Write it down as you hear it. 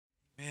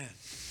Man,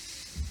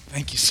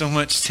 thank you so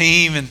much,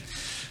 team, and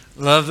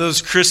love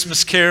those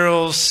Christmas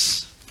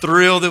carols.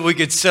 Thrilled that we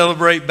could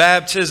celebrate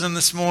baptism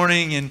this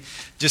morning and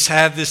just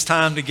have this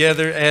time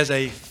together as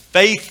a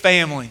faith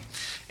family.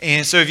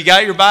 And so if you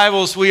got your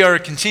Bibles, we are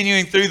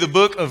continuing through the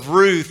book of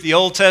Ruth, the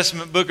Old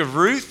Testament book of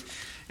Ruth,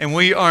 and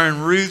we are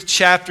in Ruth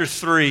chapter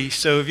 3.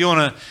 So if you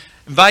want to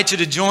invite you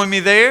to join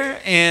me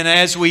there, and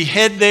as we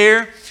head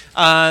there,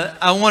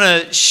 I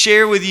want to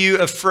share with you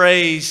a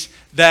phrase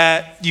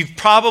that you've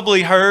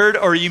probably heard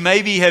or you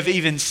maybe have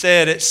even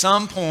said at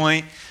some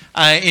point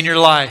in your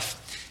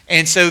life.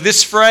 And so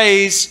this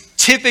phrase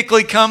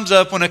typically comes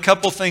up when a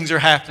couple things are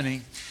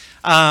happening.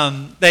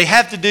 They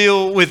have to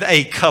deal with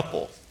a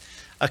couple.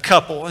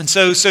 And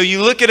so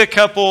you look at a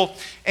couple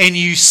and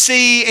you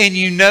see and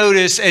you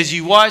notice as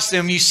you watch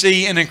them, you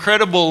see an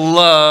incredible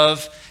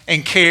love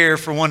and care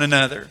for one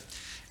another.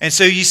 And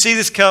so you see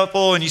this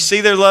couple and you see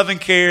their love and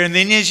care, and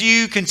then as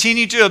you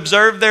continue to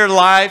observe their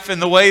life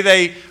and the way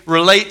they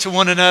relate to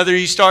one another,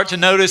 you start to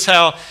notice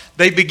how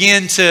they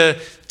begin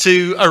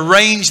to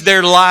arrange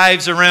their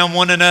lives around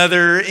one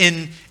another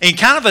in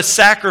kind of a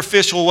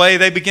sacrificial way.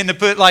 They begin to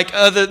put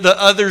the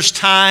other's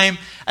time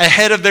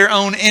ahead of their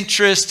own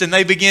interest, and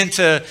they begin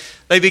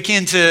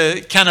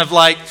to kind of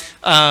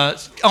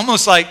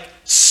almost like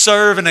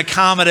serve and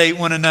accommodate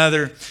one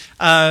another.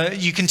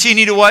 You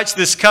continue to watch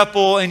this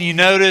couple and you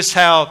notice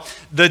how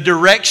the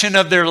direction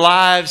of their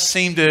lives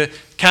seem to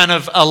kind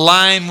of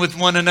align with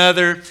one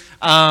another.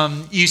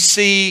 You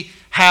see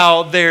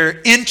how their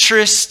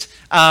interests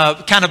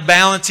kind of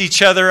balance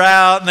each other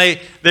out, and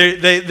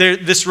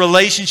this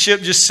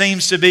relationship just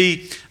seems to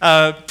be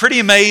pretty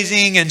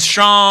amazing and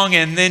strong.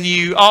 And then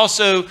you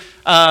also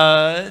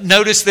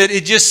notice that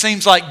it just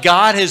seems like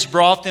God has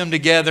brought them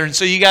together. And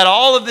so you got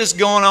all of this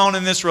going on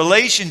in this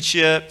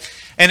relationship.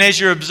 And as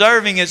you're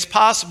observing, it's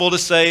possible to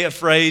say a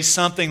phrase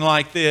something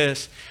like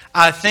this: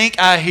 I think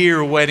I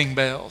hear wedding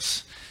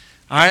bells.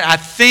 All right, I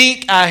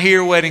think I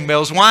hear wedding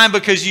bells. Why?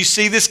 Because you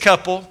see this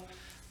couple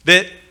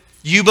that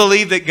you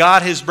believe that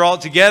God has brought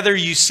together.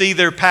 You see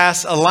their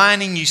paths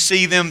aligning. You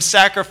see them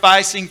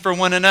sacrificing for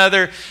one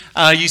another.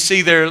 You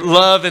see their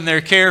love and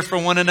their care for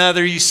one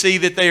another. You see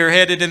that they are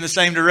headed in the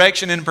same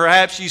direction. And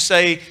perhaps you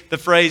say the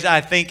phrase,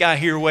 I think I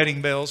hear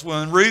wedding bells.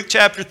 Well, in Ruth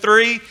chapter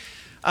 3,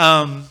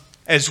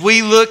 as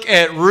we look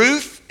at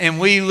Ruth and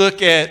we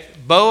look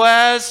at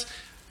Boaz,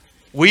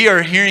 we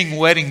are hearing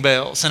wedding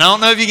bells. And I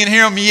don't know if you can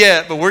hear them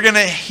yet, but we're going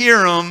to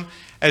hear them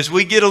as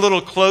we get a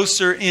little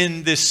closer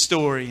in this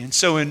story. And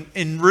so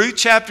in Ruth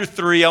chapter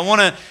 3, I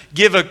want to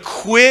give a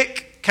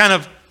quick kind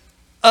of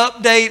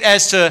update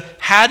as to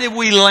how did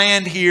we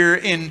land here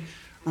in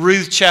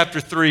Ruth chapter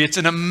 3. It's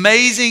an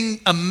amazing,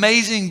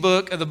 amazing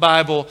book of the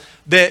Bible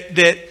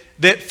that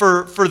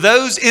for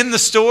those in the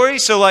story,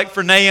 so like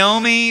for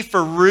Naomi,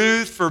 for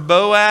Ruth, for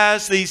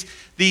Boaz,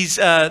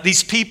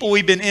 these people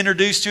we've been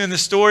introduced to in the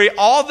story,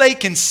 all they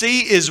can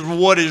see is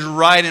what is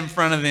right in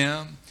front of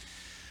them.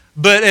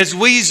 But as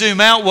we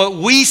zoom out, what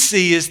we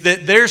see is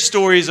that their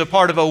story is a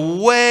part of a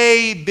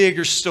way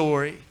bigger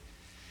story.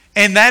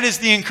 And that is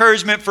the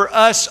encouragement for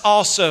us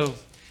also,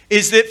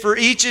 is that for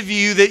each of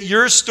you, that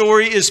your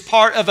story is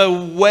part of a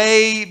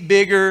way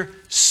bigger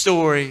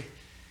story.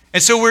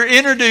 And so we're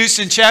introduced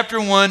in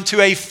chapter 1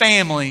 to a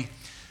family.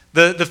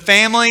 The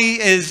family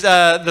is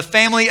the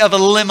family of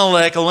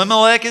Elimelech.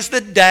 Elimelech is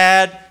the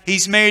dad.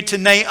 He's married to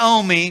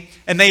Naomi,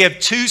 and they have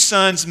two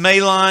sons,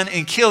 Mahlon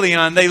and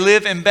Chilion. They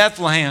live in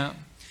Bethlehem.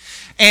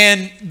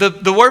 And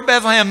the word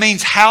Bethlehem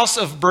means house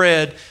of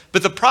bread.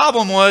 But the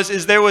problem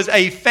is there was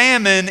a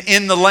famine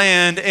in the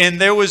land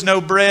and there was no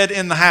bread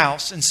in the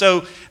house. And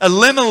so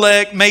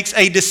Elimelech makes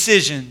a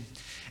decision.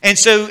 And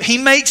so he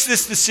makes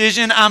this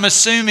decision, I'm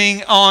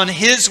assuming, on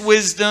his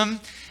wisdom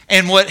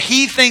and what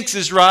he thinks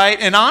is right,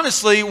 and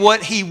honestly,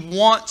 what he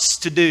wants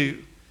to do.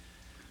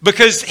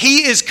 Because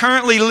he is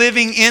currently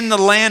living in the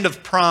land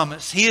of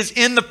promise. He is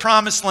in the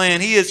promised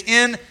land. He is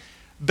in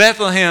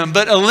Bethlehem.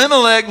 But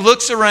Elimelech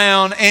looks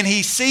around and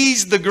he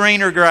sees the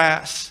greener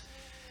grass.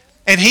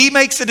 And he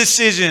makes a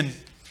decision.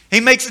 He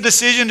makes a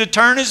decision to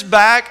turn his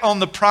back on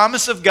the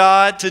promise of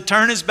God, to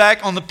turn his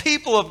back on the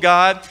people of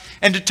God,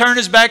 and to turn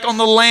his back on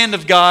the land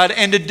of God,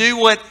 and to do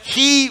what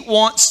he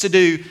wants to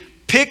do.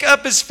 Pick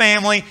up his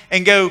family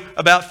and go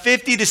about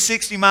 50 to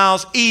 60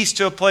 miles east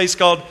to a place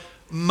called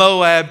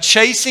Moab,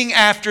 chasing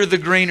after the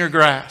greener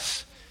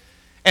grass.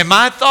 And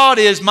my thought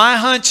is, my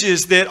hunch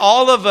is that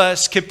all of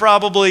us could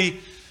probably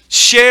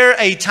share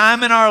a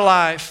time in our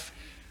life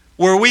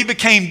where we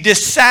became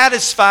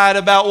dissatisfied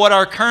about what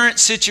our current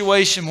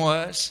situation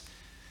was.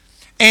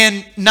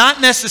 And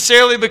not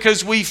necessarily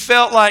because we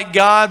felt like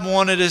God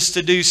wanted us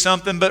to do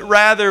something, but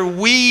rather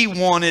we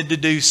wanted to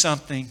do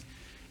something.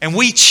 And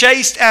we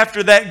chased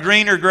after that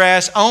greener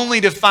grass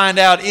only to find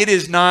out it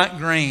is not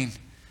green.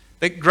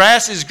 The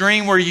grass is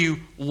green where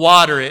you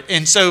water it.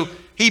 And so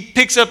he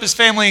picks up his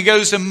family and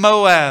goes to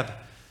Moab.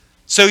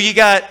 So you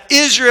got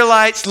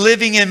Israelites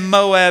living in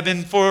Moab,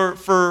 and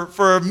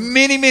for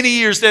many, many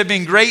years there had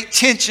been great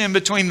tension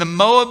between the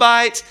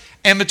Moabites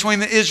and between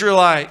the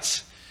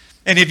Israelites.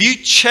 And if you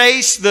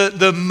chase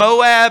the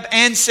Moab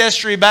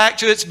ancestry back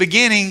to its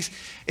beginnings,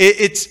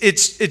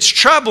 it's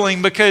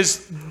troubling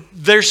because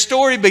their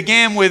story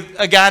began with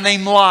a guy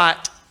named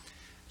Lot.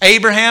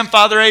 Abraham,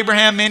 Father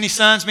Abraham, many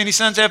sons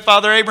have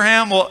Father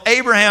Abraham. Well,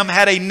 Abraham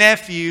had a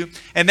nephew,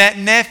 and that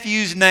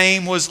nephew's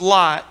name was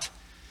Lot.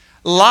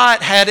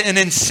 Lot had an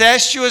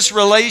incestuous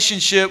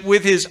relationship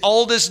with his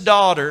oldest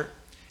daughter,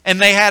 and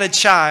they had a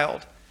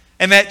child.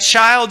 And that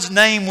child's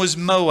name was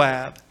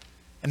Moab.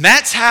 And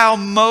that's how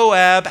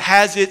Moab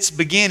has its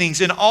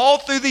beginnings. And all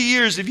through the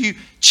years, if you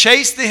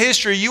chase the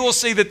history, you will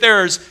see that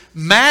there is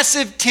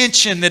massive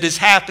tension that is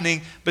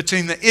happening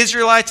between the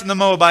Israelites and the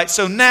Moabites.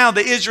 So now the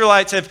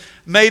Israelites have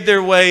made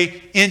their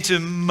way into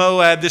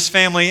Moab, this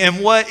family,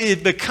 and what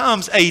it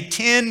becomes a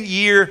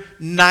 10-year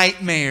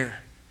nightmare.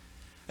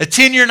 A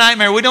 10-year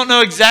nightmare. We don't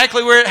know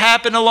exactly where it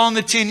happened along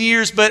the 10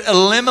 years, but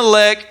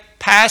Elimelech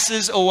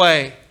passes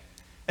away.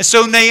 And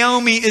so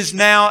Naomi is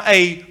now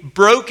a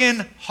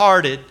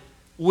broken-hearted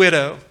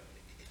widow.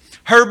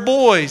 Her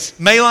boys,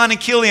 Mahlon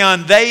and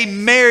Chilion, they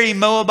marry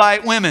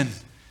Moabite women.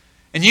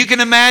 And you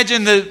can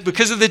imagine that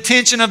because of the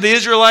tension of the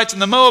Israelites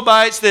and the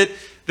Moabites, that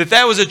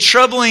was a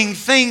troubling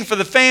thing for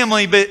the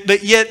family,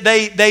 but yet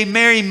they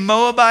marry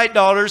Moabite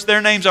daughters.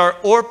 Their names are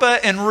Orpah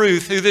and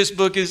Ruth, who this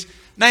book is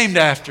named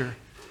after.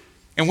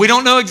 And we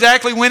don't know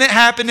exactly when it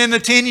happened in the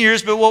 10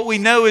 years, but what we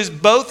know is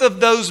both of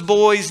those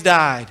boys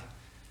died.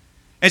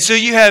 And so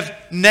you have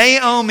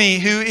Naomi,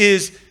 who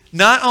is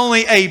not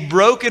only a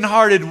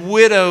broken-hearted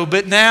widow,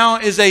 but now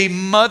is a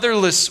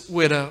motherless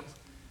widow.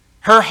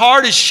 Her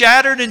heart is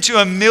shattered into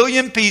a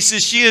million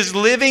pieces. She is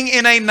living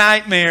in a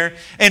nightmare,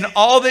 and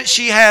all that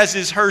she has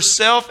is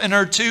herself and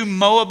her two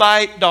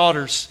Moabite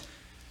daughters.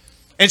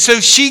 And so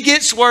she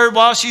gets word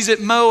while she's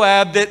at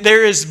Moab that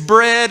there is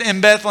bread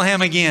in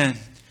Bethlehem again.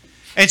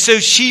 And so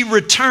she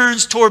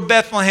returns toward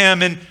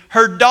Bethlehem, and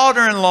her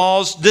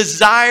daughter-in-laws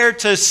desire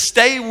to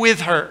stay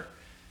with her.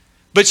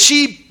 But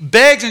she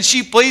begs and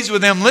she pleads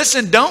with them,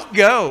 listen, don't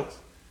go.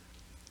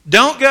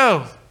 Don't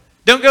go.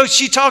 Don't go.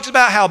 She talks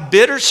about how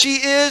bitter she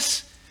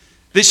is,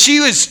 that she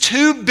was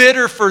too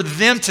bitter for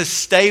them to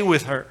stay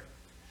with her.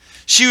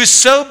 She was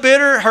so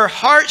bitter, her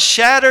heart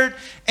shattered,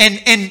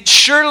 and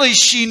surely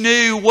she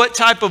knew what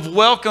type of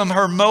welcome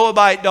her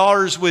Moabite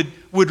daughters would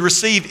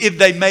receive if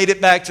they made it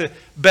back to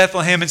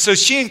Bethlehem. And so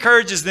she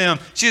encourages them.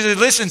 She says,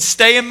 listen,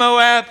 stay in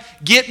Moab,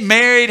 get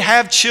married,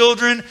 have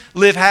children,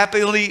 live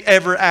happily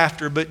ever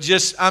after. But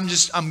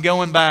I'm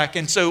going back.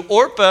 And so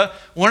Orpah,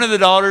 one of the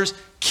daughters,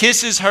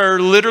 kisses her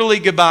literally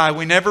goodbye.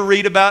 We never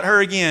read about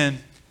her again.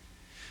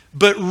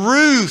 But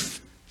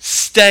Ruth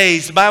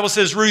stays. The Bible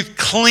says Ruth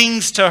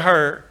clings to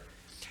her.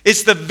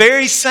 It's the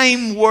very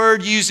same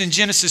word used in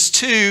Genesis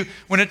 2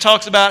 when it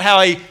talks about how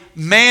a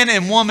man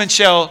and woman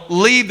shall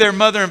leave their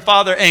mother and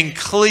father and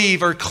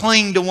cleave or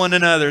cling to one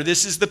another.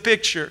 This is the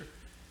picture.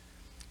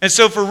 And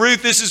so for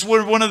Ruth, this is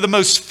one of the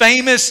most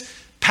famous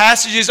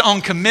passages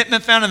on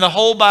commitment found in the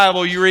whole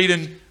Bible. You read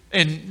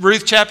in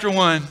Ruth chapter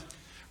 1.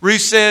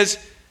 Ruth says,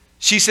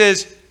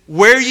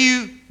 where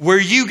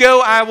you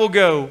go, I will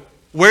go.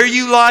 Where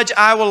you lodge,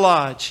 I will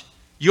lodge.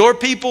 Your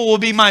people will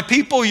be my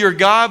people. Your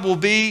God will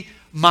be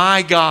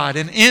my God.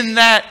 And in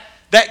that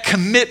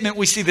commitment,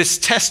 we see this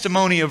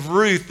testimony of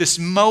Ruth, this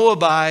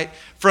Moabite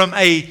from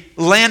a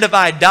land of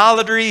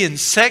idolatry and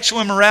sexual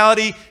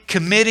immorality,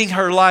 committing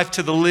her life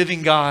to the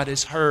living God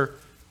as her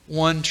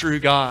one true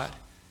God.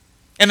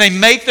 And they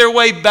make their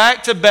way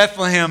back to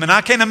Bethlehem. And I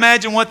can't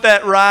imagine what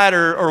that ride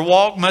or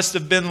walk must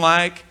have been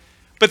like.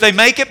 But they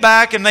make it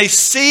back and they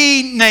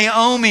see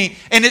Naomi.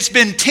 And it's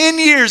been 10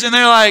 years and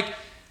they're like,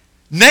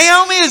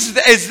 Naomi, is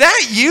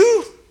that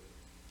you?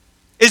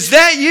 Is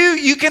that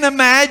you? You can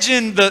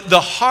imagine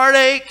the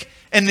heartache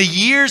and the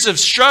years of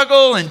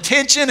struggle and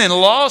tension and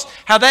loss,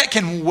 how that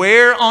can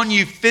wear on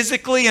you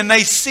physically. And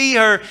they see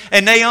her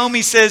and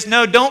Naomi says,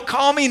 no, don't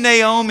call me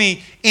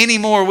Naomi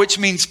anymore, which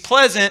means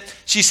pleasant.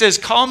 She says,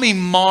 call me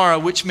Mara,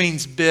 which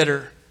means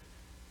bitter.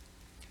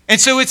 And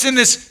so it's in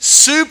this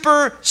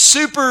super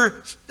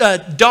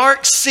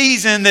dark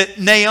season that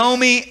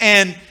Naomi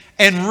and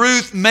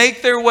Ruth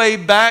make their way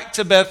back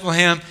to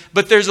Bethlehem.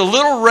 But there's a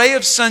little ray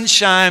of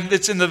sunshine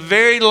that's in the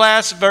very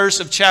last verse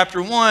of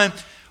chapter 1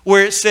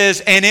 where it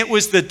says, and it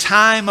was the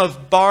time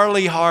of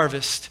barley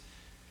harvest.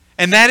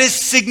 And that is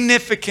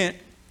significant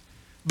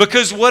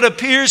because what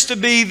appears to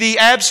be the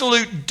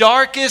absolute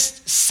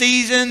darkest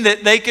season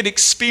that they could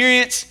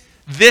experience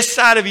this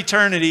side of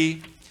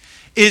eternity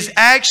is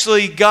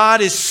actually God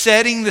is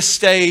setting the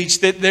stage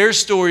that their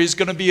story is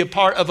going to be a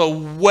part of a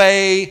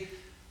way,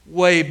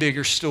 way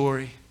bigger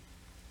story.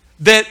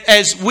 That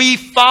as we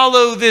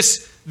follow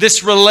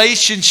this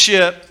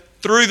relationship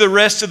through the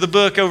rest of the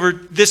book over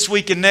this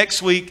week and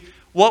next week,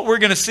 what we're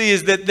going to see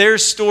is that their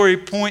story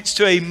points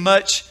to a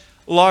much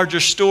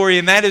larger story.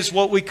 And that is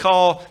what we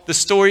call the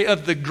story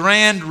of the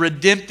grand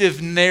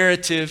redemptive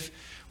narrative,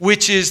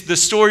 which is the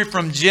story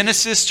from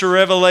Genesis to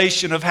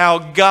Revelation of how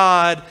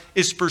God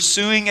is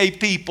pursuing a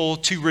people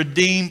to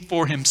redeem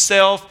for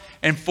himself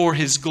and for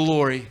his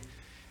glory.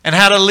 and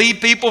how to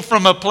lead people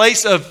from a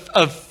place of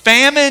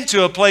famine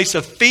to a place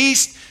of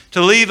feast,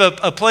 to leave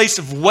a place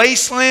of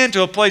wasteland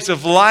to a place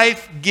of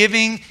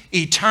life-giving,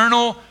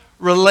 eternal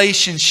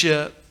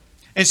relationship.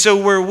 And so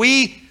where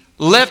we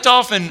left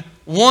off in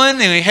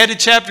 1 and we head to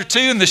chapter 2,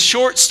 and the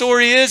short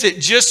story is it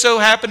just so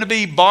happened to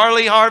be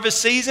barley harvest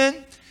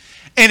season.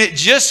 And it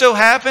just so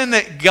happened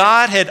that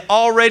God had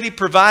already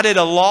provided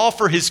a law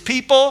for His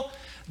people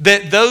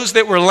that those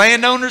that were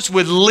landowners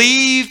would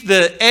leave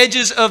the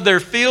edges of their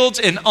fields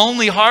and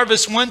only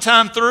harvest one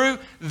time through.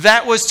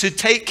 That was to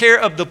take care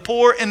of the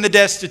poor and the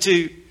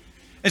destitute.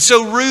 And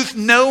so Ruth,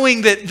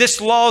 knowing that this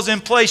law is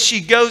in place,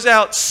 she goes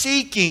out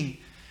seeking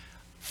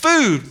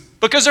food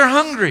because they're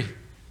hungry.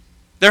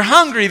 They're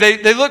hungry.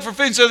 They look for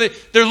food. So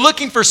they're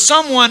looking for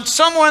someone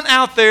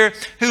out there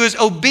who is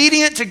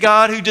obedient to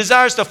God, who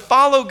desires to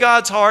follow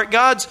God's heart,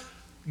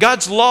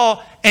 God's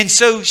law. And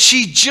so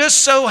she just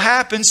so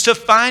happens to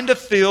find a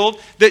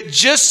field that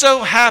just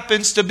so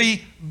happens to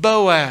be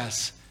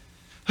Boaz,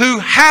 who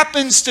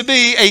happens to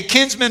be a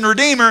kinsman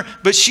redeemer,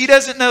 but she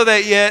doesn't know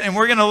that yet. And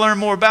we're going to learn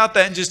more about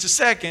that in just a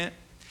second.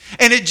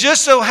 And it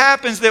just so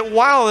happens that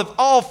while of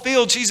all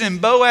fields, she's in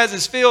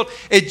Boaz's field,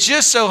 it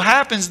just so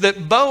happens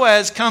that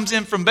Boaz comes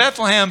in from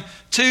Bethlehem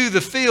to the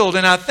field.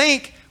 And I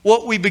think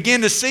what we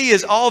begin to see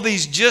is all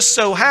these just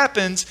so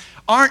happens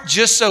aren't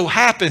just so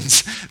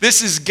happens.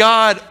 This is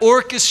God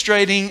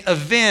orchestrating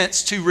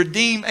events to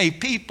redeem a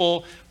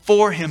people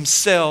for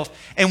Himself.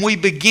 And we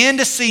begin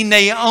to see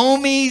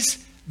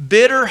Naomi's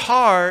bitter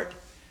heart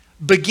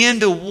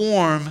begin to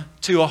warm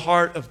to a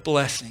heart of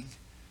blessing.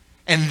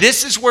 And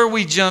this is where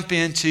we jump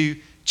into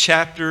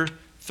chapter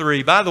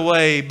 3. By the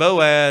way,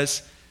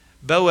 Boaz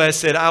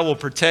said, I will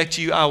protect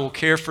you. I will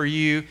care for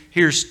you.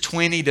 Here's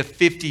 20 to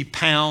 50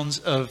 pounds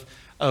of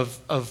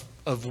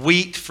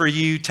wheat for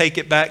you. Take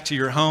it back to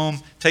your home.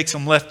 Take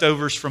some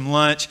leftovers from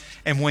lunch.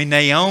 And when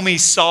Naomi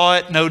saw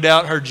it, no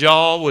doubt her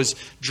jaw was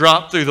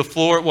dropped through the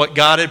floor at what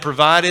God had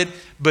provided.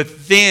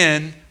 But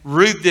then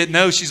Ruth didn't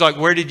know. She's like,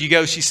 where did you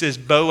go? She says,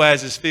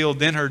 Boaz's field.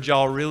 Then her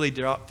jaw really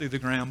dropped through the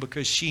ground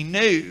because she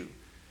knew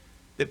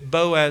that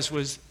Boaz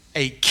was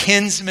a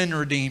kinsman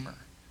redeemer.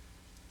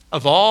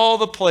 Of all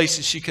the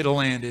places she could have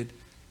landed,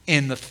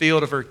 in the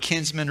field of her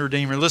kinsman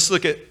redeemer. Let's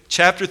look at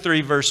chapter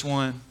 3, verse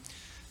 1.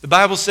 The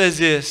Bible says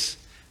this,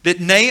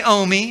 that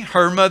Naomi,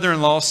 her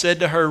mother-in-law, said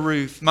to her,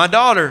 Ruth, my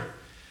daughter,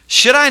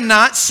 should I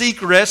not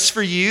seek rest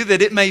for you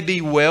that it may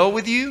be well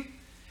with you?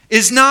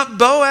 Is not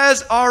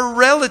Boaz our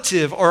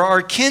relative or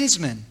our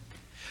kinsman,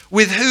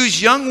 with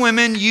whose young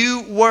women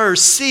you were?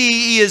 See,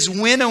 he is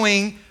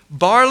winnowing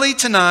barley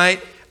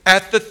tonight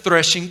at the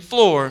threshing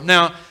floor.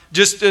 Now,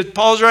 just to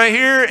pause right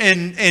here,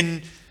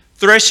 and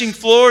threshing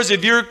floors,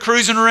 if you're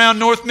cruising around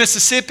North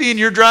Mississippi and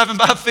you're driving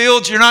by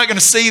fields, you're not going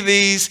to see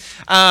these.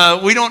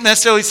 We don't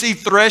necessarily see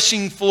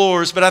threshing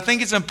floors, but I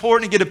think it's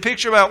important to get a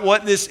picture about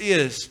what this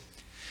is.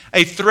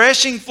 A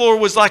threshing floor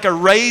was like a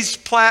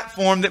raised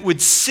platform that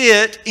would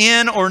sit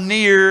in or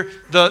near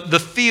the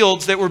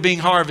fields that were being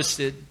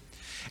harvested.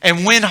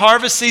 And when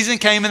harvest season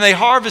came and they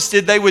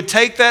harvested, they would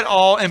take that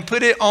all and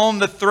put it on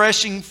the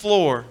threshing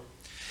floor.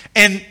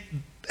 And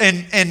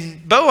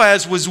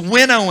Boaz was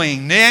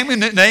winnowing.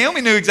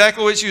 Naomi knew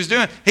exactly what she was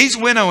doing. He's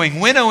winnowing.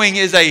 Winnowing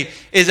is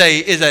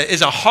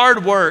a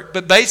hard work,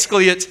 but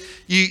basically it's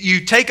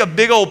you take a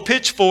big old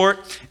pitchfork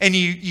and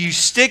you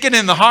stick it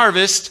in the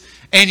harvest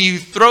and you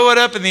throw it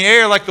up in the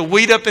air like the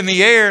wheat up in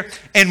the air.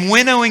 And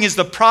winnowing is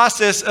the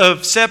process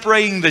of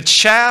separating the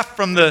chaff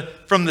from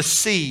the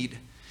seed.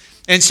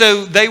 And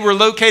so they were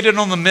located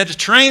on the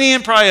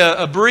Mediterranean, probably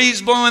a breeze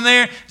blowing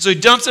there. So he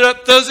dumps it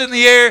up, throws it in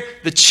the air,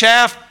 the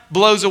chaff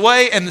blows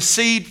away, and the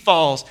seed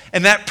falls.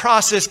 And that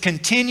process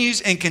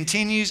continues and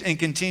continues and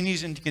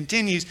continues and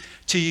continues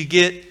till you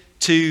get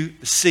to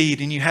the seed.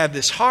 And you have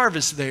this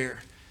harvest there.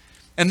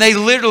 And they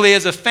literally,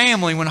 as a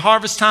family, when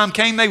harvest time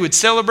came, they would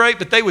celebrate,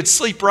 but they would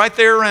sleep right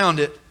there around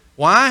it.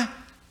 Why?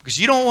 Because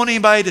you don't want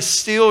anybody to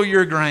steal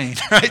your grain,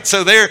 right?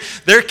 So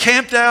they're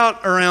camped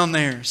out around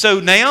there. So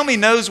Naomi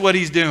knows what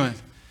he's doing.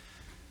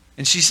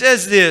 And she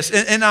says this,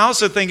 and I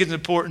also think it's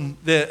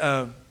important that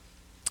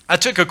I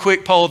took a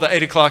quick poll at the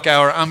 8 o'clock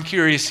hour. I'm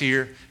curious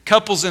here.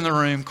 Couples in the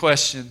room,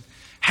 question.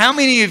 How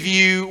many of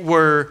you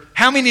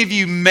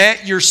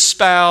met your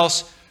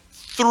spouse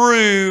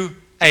through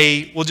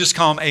we'll just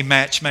call him a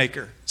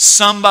matchmaker?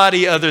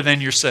 Somebody other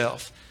than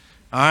yourself.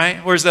 All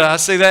right, where's that? I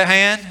see that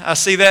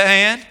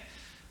hand.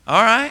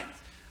 All right,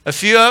 a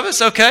few of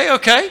us.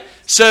 Okay.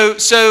 So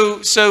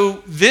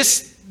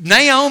this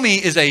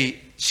Naomi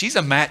she's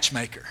a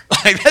matchmaker.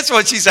 Like that's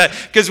what she said.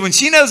 Because when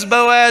she knows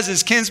Boaz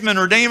is kinsman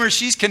redeemer,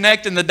 she's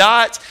connecting the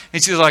dots,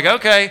 and she's like,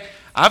 okay,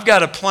 I've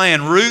got a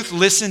plan. Ruth,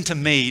 listen to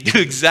me. Do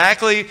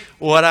exactly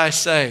what I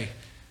say,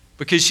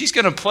 because she's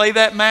going to play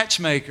that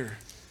matchmaker.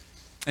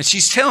 And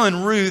she's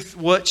telling Ruth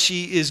what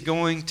she is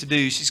going to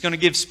do. She's going to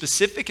give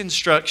specific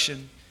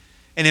instruction.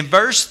 And in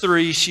verse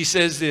 3, she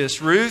says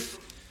this, Ruth,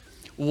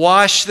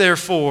 wash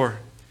therefore,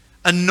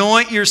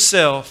 anoint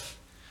yourself,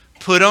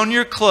 put on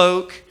your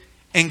cloak,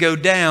 and go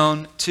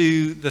down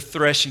to the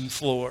threshing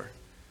floor.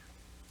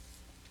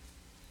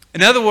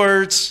 In other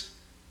words,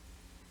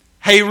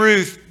 hey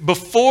Ruth,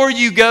 before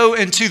you go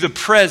into the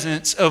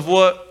presence of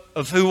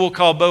who we'll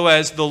call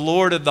Boaz, the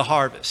Lord of the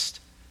harvest,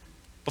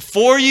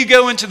 before you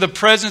go into the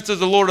presence of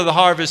the Lord of the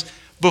harvest,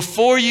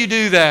 before you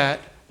do that,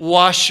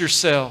 wash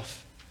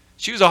yourself.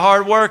 She was a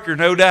hard worker,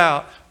 no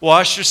doubt.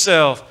 Wash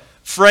yourself.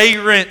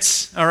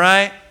 Fragrance, all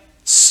right?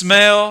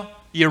 Smell,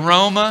 the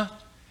aroma.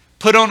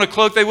 Put on a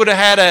cloak. They would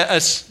have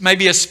had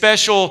maybe a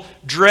special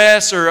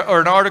dress or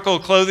an article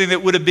of clothing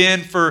that would have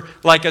been for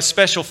like a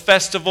special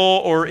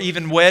festival or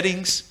even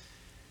weddings.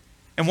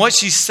 And what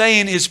she's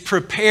saying is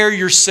prepare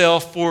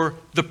yourself for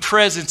the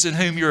presence in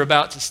whom you're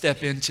about to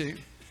step into.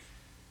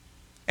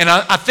 And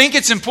I think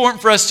it's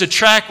important for us to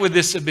track with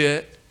this a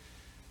bit,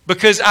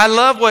 because I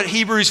love what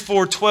Hebrews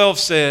 4:12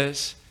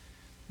 says,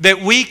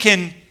 that we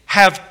can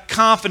have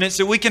confidence,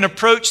 that we can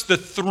approach the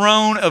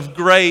throne of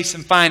grace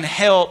and find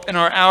help in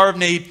our hour of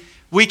need.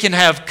 We can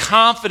have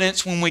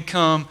confidence when we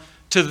come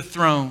to the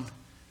throne,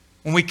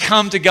 when we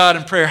come to God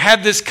in prayer.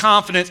 Have this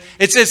confidence.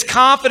 It says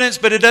confidence,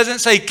 but it doesn't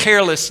say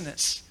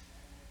carelessness.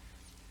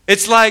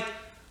 It's like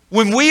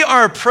when we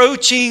are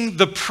approaching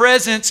the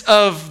presence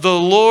of the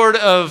Lord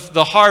of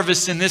the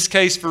harvest, in this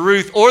case for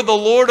Ruth, or the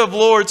Lord of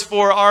Lords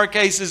for our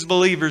case as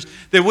believers,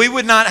 that we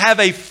would not have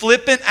a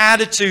flippant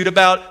attitude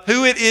about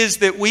who it is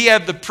that we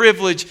have the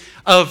privilege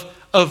of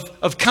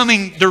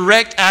coming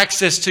direct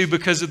access to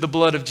because of the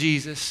blood of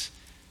Jesus.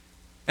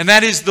 And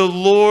that is the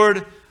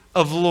Lord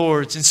of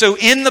Lords. And so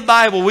in the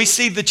Bible, we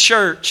see the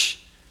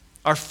church,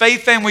 our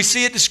faith family, we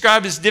see it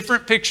described as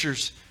different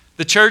pictures.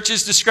 The church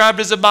is described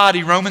as a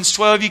body. Romans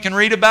 12, you can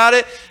read about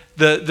it.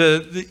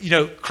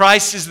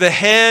 Christ is the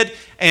head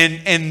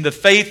and the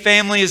faith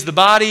family is the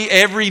body.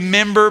 Every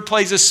member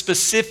plays a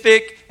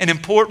specific and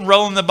important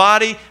role in the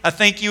body. I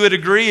think you would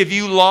agree, if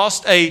you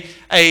lost an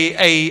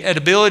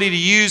ability to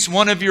use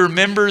one of your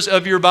members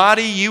of your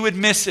body, you would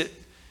miss it.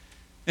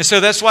 And so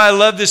that's why I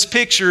love this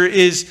picture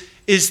is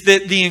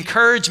that the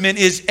encouragement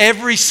is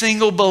every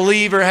single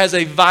believer has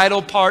a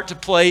vital part to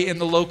play in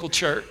the local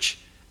church.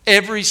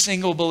 Every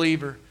single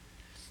believer.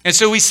 And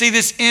so we see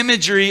this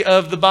imagery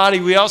of the body.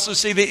 We also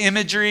see the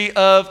imagery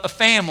of a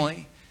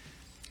family.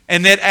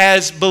 And that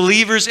as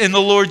believers in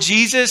the Lord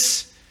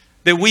Jesus,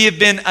 that we have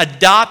been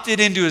adopted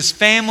into His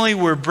family.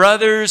 We're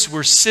brothers,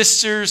 we're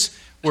sisters,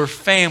 we're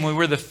family.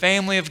 We're the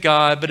family of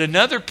God. But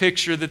another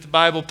picture that the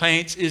Bible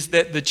paints is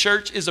that the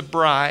church is a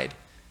bride.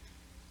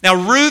 Now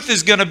Ruth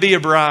is going to be a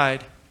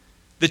bride.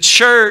 The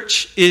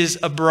church is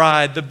a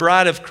bride, the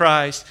bride of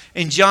Christ.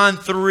 In John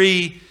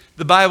 3,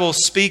 the Bible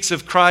speaks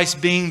of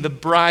Christ being the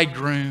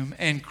bridegroom,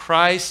 and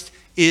Christ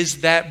is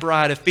that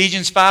bride.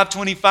 Ephesians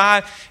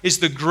 5:25 is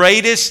the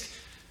greatest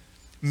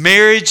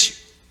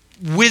marriage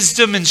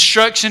wisdom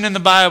instruction in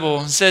the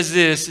Bible. It says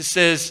this, it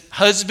says,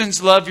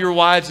 husbands, love your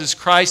wives as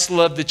Christ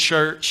loved the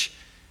church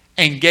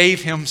and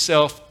gave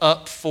Himself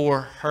up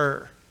for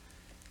her.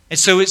 And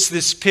so it's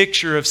this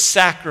picture of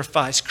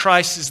sacrifice.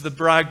 Christ is the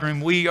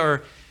bridegroom. We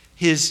are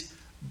His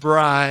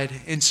bride.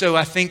 And so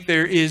I think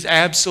there is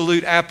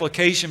absolute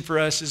application for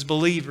us as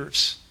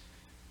believers,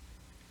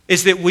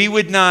 is that we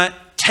would not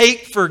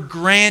take for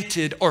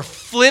granted or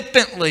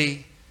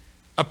flippantly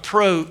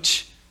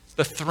approach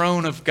the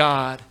throne of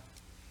God,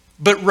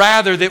 but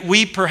rather that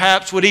we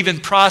perhaps would even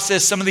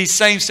process some of these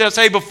same steps.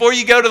 Hey, before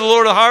you go to the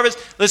Lord of the harvest,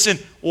 listen,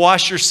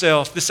 wash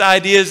yourself. This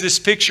idea is this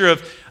picture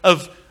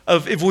of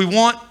if we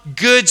want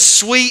good,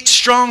 sweet,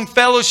 strong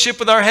fellowship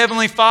with our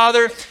Heavenly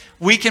Father,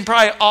 we can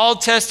probably all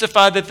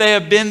testify that there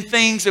have been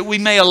things that we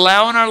may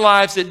allow in our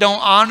lives that don't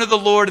honor the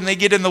Lord, and they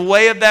get in the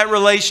way of that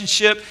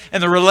relationship,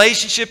 and the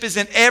relationship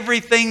isn't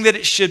everything that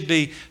it should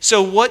be.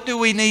 So what do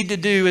we need to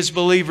do as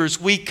believers?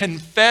 We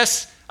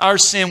confess our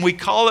sin. We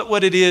call it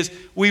what it is.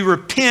 We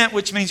repent,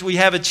 which means we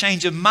have a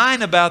change of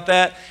mind about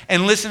that.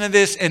 And listen to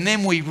this, and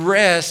then we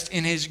rest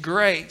in His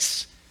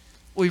grace.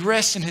 We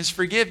rest in His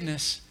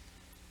forgiveness.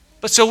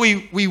 But so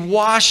we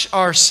wash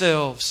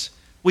ourselves.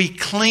 We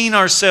clean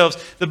ourselves.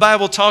 The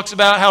Bible talks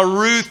about how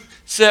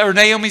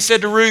Naomi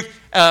said to Ruth,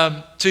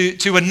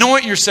 to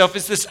anoint yourself.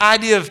 It's this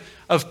idea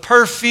of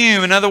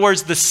perfume. In other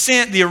words, the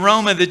scent, the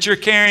aroma that you're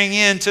carrying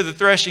into the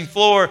threshing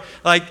floor,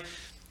 like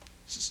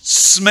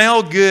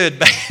smell good,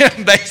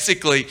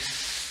 basically.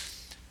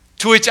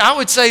 To which I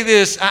would say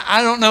this,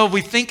 I don't know if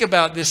we think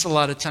about this a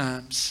lot of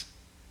times,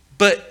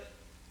 but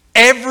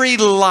every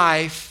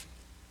life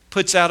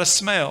puts out a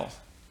smell.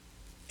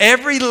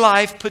 Every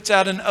life puts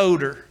out an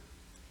odor.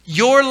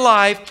 Your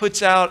life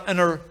puts out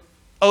an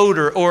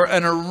odor or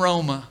an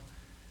aroma.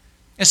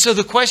 And so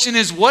the question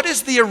is, what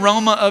is the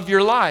aroma of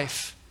your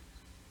life?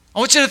 I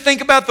want you to think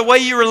about the way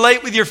you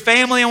relate with your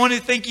family. I want you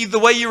to think the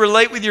way you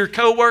relate with your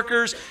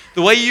coworkers,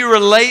 the way you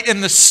relate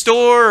in the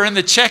store or in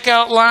the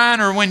checkout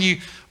line, or when you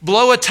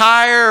blow a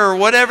tire or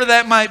whatever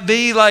that might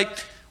be. Like,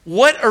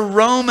 what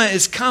aroma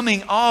is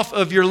coming off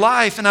of your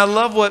life? And I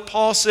love what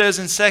Paul says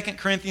in 2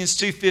 Corinthians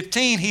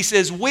 2:15. He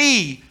says,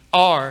 we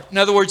are, in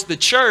other words, the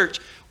church,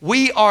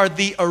 we are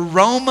the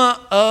aroma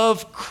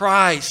of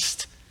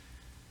Christ.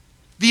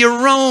 The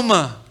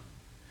aroma.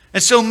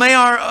 And so may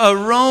our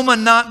aroma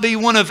not be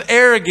one of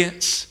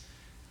arrogance,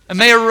 And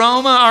may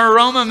our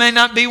aroma may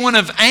not be one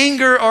of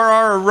anger, or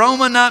our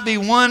aroma not be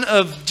one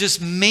of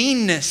just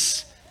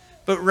meanness,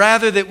 but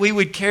rather that we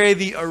would carry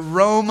the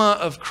aroma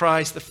of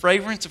Christ, the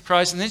fragrance of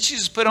Christ. And then she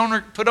just put on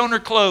her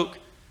cloak.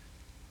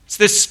 It's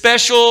this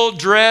special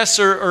dress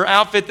or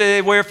outfit that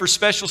they wear for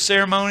special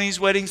ceremonies,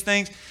 weddings,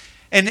 things.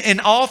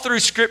 And all through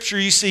Scripture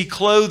you see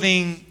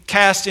clothing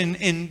cast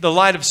in the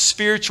light of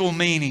spiritual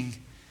meaning.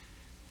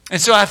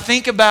 And so I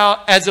think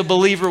about, as a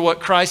believer,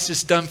 what Christ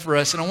has done for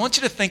us. And I want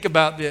you to think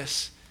about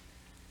this.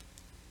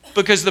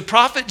 Because the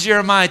prophet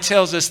Jeremiah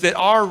tells us that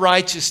our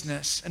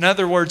righteousness, in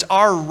other words,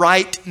 our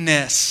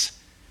rightness,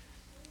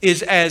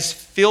 is as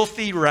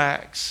filthy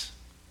rags.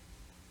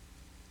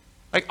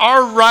 Like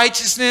our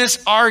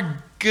righteousness,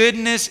 our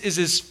goodness is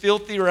as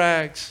filthy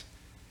rags.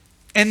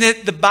 And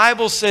that the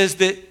Bible says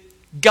that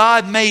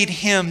God made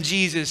him,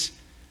 Jesus,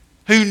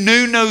 who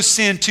knew no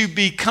sin, to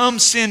become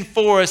sin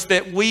for us,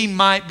 that we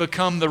might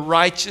become the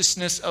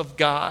righteousness of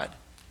God.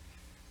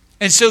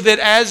 And so that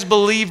as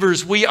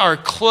believers, we are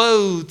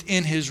clothed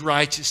in his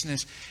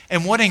righteousness.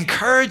 And what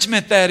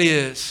encouragement that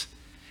is.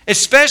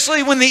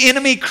 Especially when the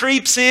enemy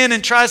creeps in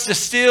and tries to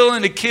steal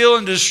and to kill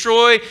and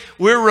destroy.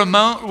 We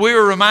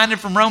were reminded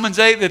from Romans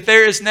 8 that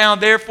there is now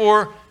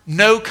therefore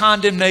no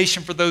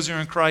condemnation for those who are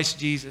in Christ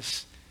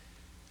Jesus.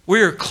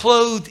 We are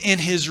clothed in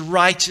his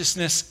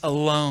righteousness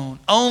alone.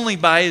 Only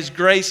by his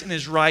grace and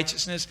his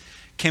righteousness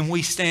can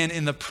we stand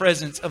in the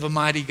presence of a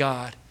mighty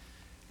God.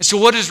 And so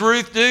what does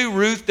Ruth do?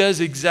 Ruth does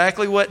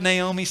exactly what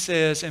Naomi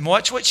says. And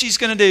watch what she's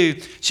going to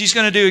do. She's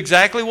going to do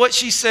exactly what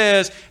she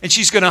says. And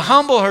she's going to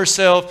humble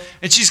herself.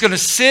 And she's going to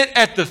sit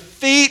at the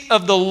feet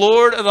of the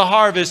Lord of the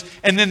harvest.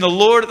 And then the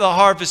Lord of the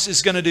harvest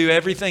is going to do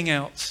everything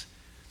else.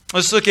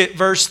 Let's look at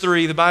verse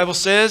 3. The Bible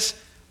says,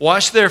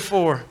 "Wash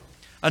therefore,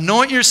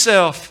 anoint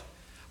yourself,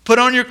 put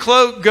on your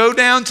cloak, go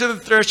down to the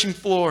threshing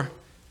floor.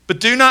 But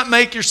do not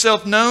make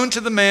yourself known to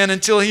the man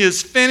until he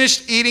has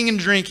finished eating and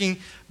drinking.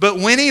 But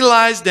when he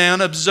lies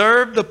down,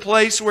 observe the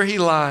place where he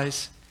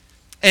lies,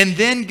 and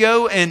then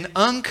go and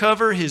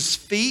uncover his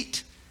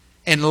feet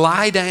and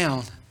lie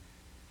down,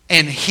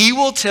 and he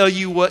will tell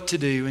you what to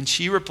do." And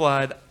she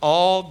replied,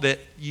 "All that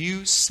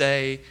you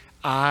say,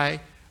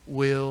 I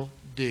will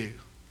do."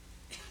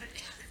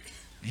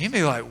 You'd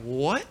be like,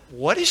 what?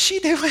 What is she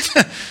doing?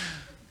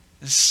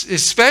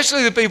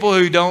 Especially the people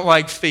who don't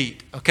like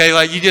feet. Okay,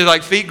 like you just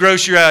like feet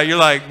gross you out. You're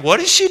like, what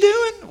is she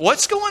doing?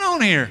 What's going on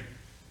here?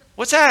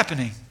 What's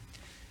happening?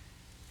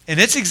 And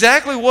it's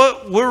exactly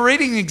what we're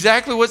reading,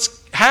 exactly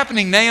what's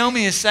happening.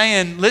 Naomi is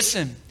saying,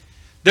 listen,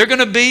 they're going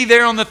to be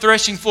there on the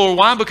threshing floor.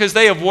 Why? Because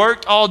they have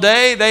worked all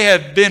day. They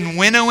have been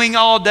winnowing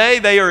all day.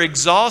 They are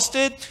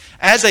exhausted.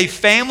 As a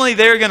family,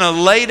 they're going to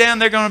lay down.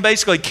 They're going to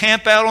basically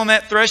camp out on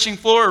that threshing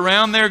floor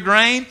around their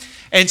grain.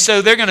 And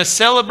so they're going to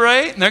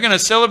celebrate, and they're going to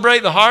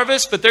celebrate the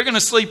harvest, but they're going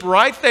to sleep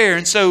right there.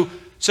 And so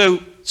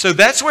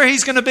that's where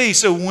he's going to be.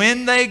 So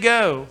when they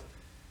go,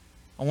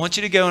 I want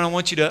you to go and I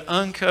want you to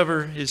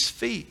uncover his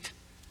feet.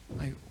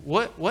 Like,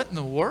 what in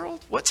the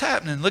world? What's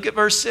happening? Look at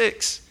verse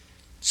 6.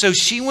 "So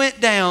she went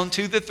down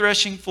to the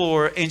threshing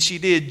floor, and she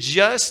did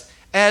just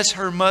as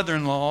her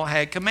mother-in-law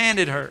had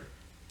commanded her.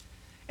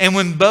 And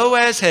when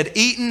Boaz had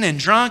eaten and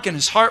drunk and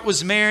his heart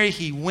was merry,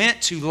 he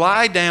went to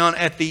lie down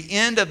at the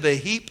end of the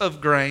heap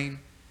of grain.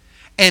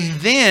 And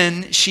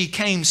then she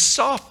came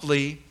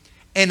softly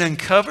and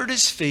uncovered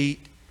his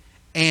feet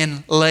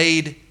and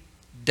laid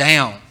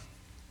down."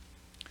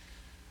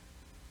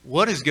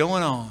 What is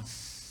going on?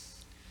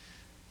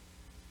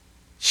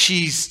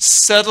 She's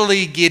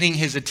subtly getting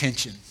his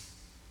attention.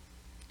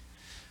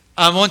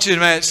 I want you to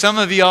imagine, some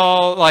of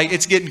y'all, like,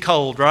 it's getting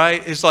cold,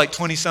 right? It's like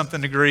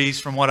 20-something degrees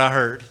from what I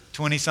heard.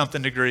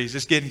 20-something degrees.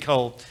 It's getting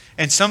cold.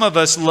 And some of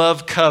us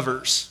love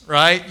covers,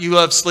 right? You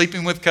love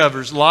sleeping with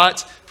covers.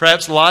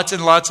 Perhaps lots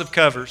and lots of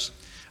covers.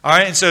 All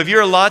right? And so if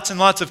you're a lots and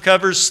lots of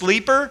covers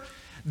sleeper,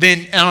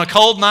 then on a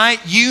cold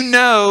night, you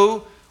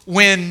know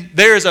when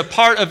there is a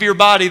part of your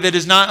body that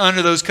is not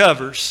under those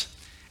covers.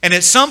 And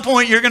at some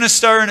point you're going to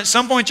stir, and at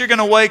some point you're going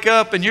to wake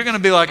up and you're going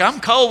to be like, I'm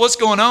cold, what's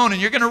going on?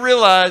 And you're going to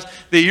realize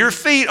that your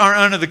feet aren't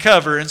under the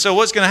cover. And so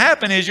what's going to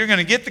happen is you're going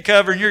to get the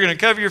cover and you're going to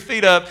cover your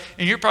feet up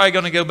and you're probably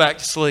going to go back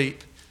to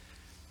sleep.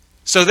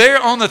 So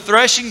they're on the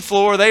threshing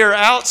floor. They are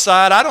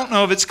outside. I don't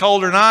know if it's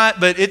cold or not,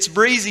 but it's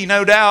breezy,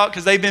 no doubt,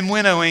 because they've been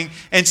winnowing.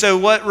 And so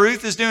what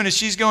Ruth is doing is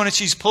she's going and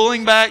she's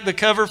pulling back the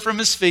cover from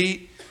his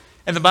feet.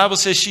 And the Bible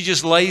says she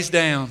just lays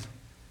down.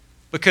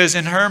 Because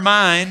in her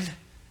mind,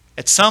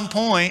 at some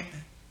point,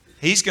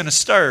 he's going to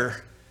stir,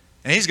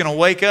 and he's going to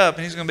wake up,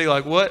 and he's going to be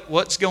like,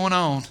 what's going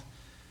on?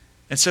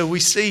 And so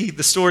we see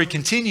the story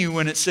continue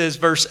when it says,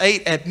 verse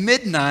 8, "At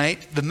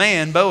midnight, the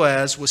man,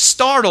 Boaz, was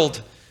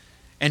startled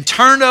and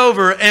turned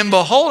over, and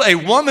behold, a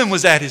woman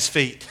was at his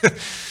feet."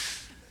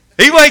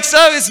 He wakes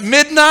up, it's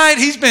midnight,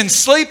 he's been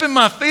sleeping,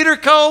 my feet are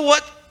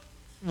cold.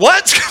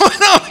 What's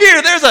going on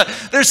here?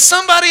 There's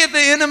somebody at the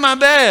end of my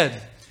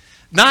bed.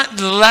 Not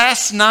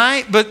last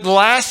night, but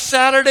last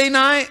Saturday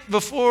night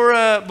before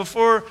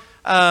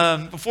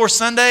before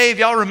Sunday, if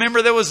y'all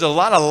remember, there was a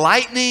lot of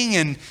lightning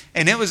and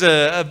it was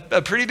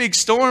a pretty big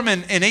storm.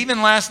 And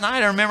even last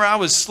night, I remember I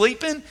was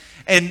sleeping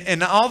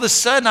and all of a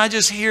sudden I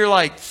just hear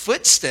like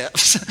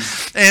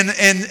footsteps.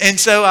 and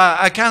so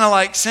I kind of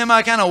like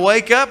kind of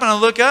wake up and I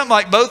look up,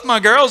 like both my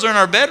girls are in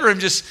our bedroom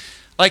just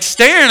like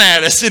staring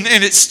at us. And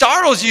it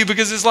startles you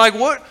because it's like,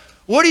 what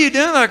are you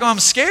doing? Like, oh, I'm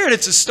scared.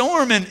 It's a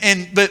storm.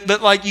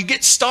 But like you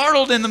get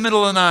startled in the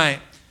middle of the night.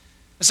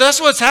 So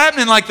that's what's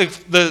happening. Like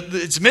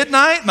it's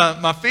midnight.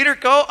 My feet are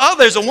cold. Oh,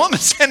 there's a woman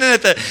standing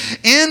at the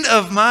end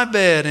of my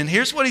bed. And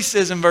here's what he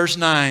says in verse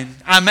 9.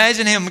 I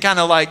imagine him kind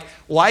of like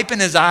wiping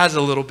his eyes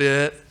a little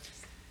bit.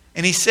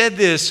 And he said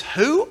this,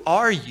 "Who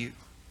are you?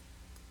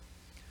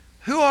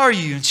 Who are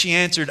you?" And she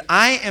answered,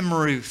 "I am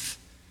Ruth,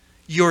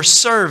 your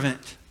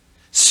servant.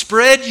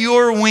 Spread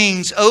your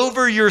wings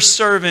over your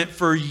servant,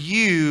 for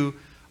you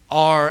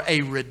are a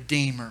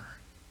redeemer."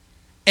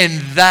 And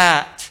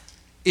that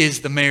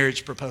is the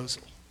marriage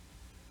proposal.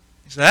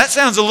 So that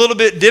sounds a little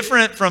bit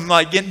different from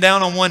like getting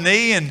down on one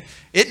knee, and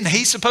isn't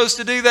he supposed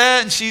to do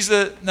that? And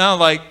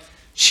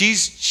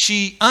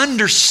she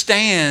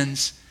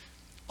understands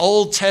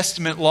Old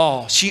Testament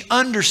law. She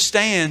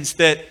understands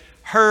that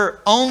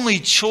her only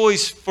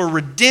choice for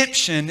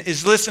redemption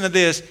is, listen to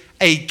this,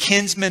 a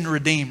kinsman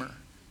redeemer.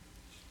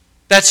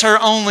 That's her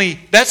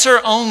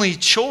only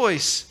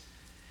choice.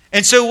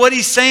 And so what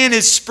he's saying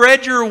is,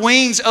 spread your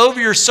wings over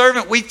your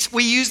servant.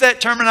 We use that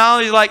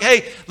terminology like,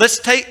 hey, let's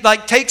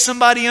take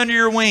somebody under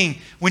your wing.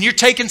 When you're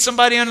taking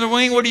somebody under the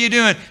wing, what are you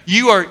doing?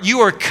 You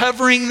are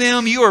covering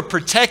them. You are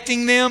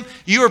protecting them.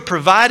 You are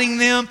providing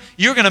them.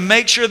 You're going to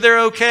make sure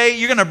they're okay.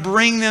 You're going to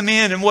bring them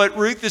in. And what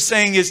Ruth is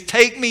saying is,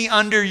 take me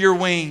under your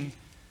wing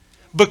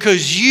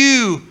because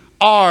you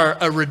are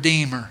a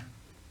redeemer.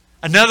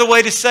 Another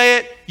way to say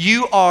it,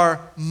 you are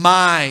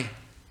my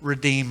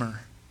redeemer.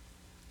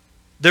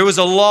 There was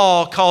a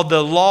law called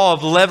the law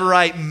of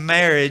levirate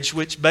marriage,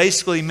 which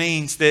basically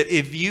means that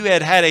if you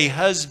had a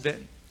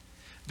husband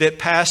that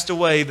passed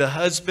away, the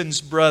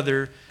husband's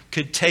brother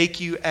could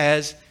take you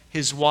as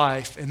his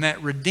wife. And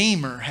that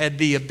redeemer had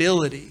the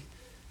ability.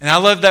 And I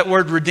love that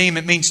word redeem.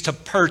 It means to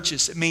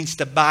purchase. It means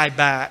to buy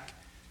back.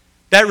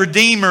 That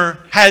redeemer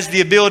has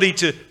the ability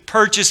to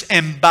purchase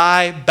and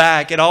buy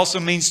back. It also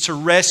means to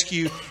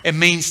rescue. It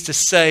means to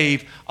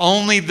save.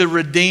 Only the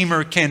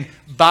redeemer can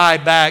buy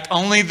back.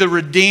 Only the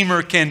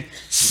redeemer can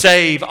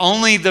save.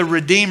 Only the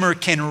redeemer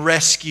can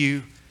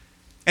rescue.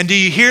 And do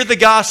you hear the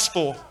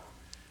gospel?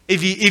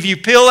 If you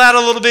peel out a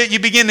little bit, you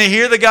begin to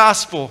hear the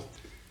gospel.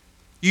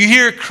 You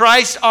hear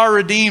Christ our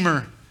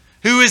Redeemer,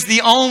 who is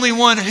the only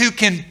one who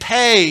can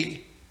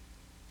pay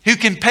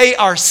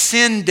our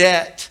sin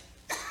debt.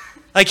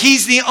 Like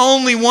he's the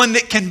only one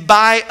that can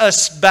buy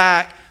us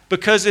back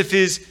because of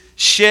his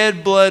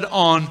shed blood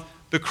on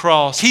the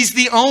cross. He's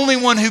the only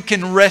one who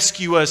can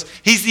rescue us.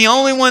 He's the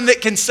only one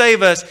that can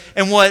save us.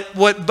 And what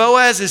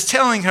Boaz is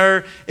telling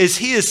her is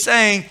he is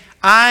saying,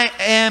 I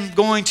am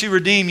going to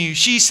redeem you.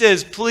 She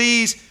says,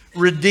 please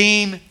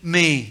redeem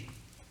me.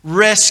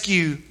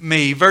 Rescue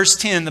me. Verse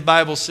 10, the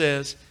Bible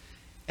says,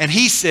 and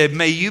he said,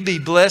 may you be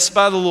blessed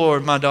by the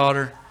Lord, my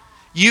daughter.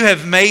 You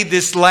have made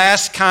this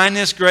last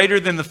kindness greater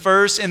than the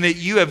first, and that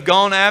you have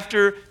gone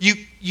after,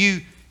 you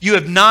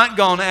have not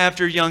gone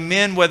after young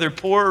men, whether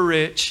poor or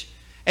rich.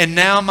 And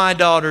now, my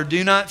daughter,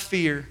 do not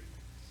fear,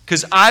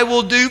 because I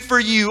will do for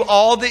you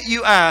all that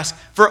you ask.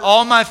 For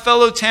all my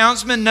fellow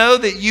townsmen know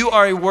that you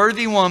are a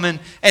worthy woman,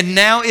 and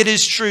now it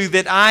is true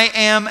that I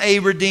am a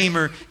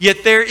redeemer.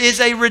 Yet there is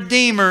a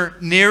redeemer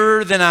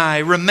nearer than I.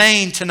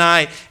 Remain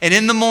tonight, and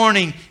in the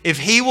morning, if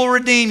he will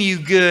redeem you,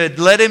 good,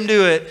 let him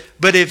do it.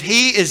 But if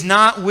he is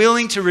not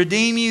willing to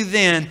redeem you,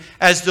 then,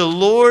 as the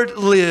Lord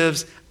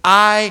lives,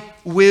 I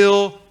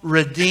will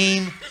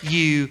redeem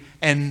you.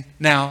 And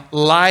now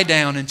lie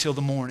down until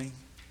the morning.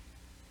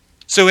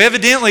 So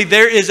evidently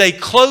there is a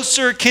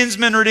closer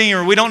kinsman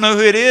redeemer. We don't know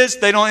who it is.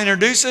 They don't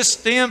introduce us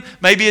to him.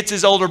 Maybe it's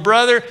his older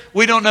brother.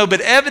 We don't know.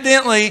 But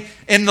evidently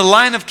in the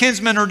line of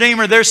kinsman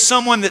redeemer, there's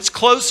someone that's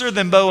closer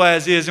than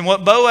Boaz is. And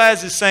what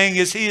Boaz is saying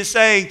is he is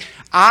saying,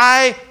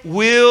 I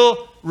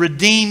will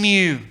redeem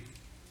you.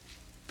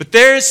 But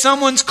there is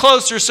someone's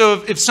closer.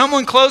 So if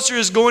someone closer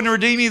is going to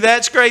redeem you,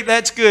 that's great.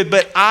 That's good.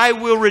 But I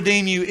will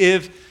redeem you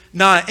if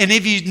not. And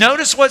if you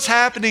notice what's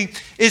happening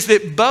is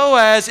that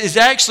Boaz is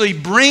actually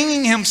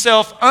bringing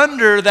himself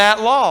under that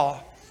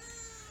law.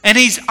 And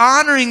he's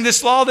honoring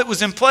this law that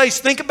was in place.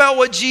 Think about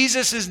what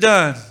Jesus has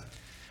done.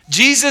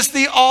 Jesus,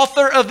 the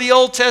author of the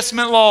Old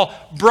Testament law,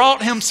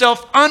 brought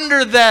himself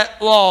under that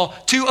law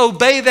to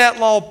obey that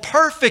law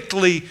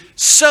perfectly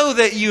so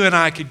that you and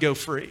I could go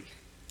free.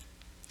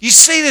 You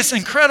see this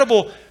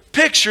incredible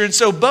picture. And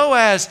so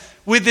Boaz,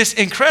 with this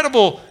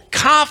incredible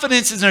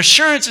confidence and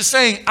assurance, is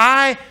saying,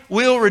 I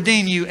will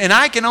redeem you. And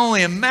I can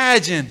only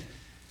imagine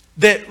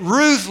that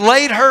Ruth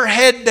laid her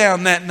head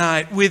down that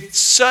night with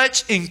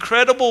such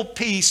incredible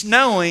peace,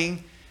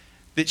 knowing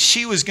that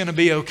she was going to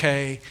be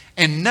okay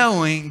and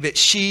knowing that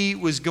she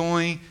was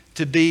going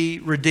to be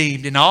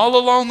redeemed. And all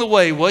along the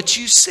way, what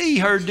you see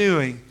her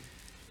doing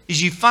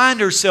is you find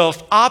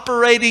herself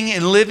operating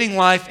and living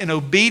life in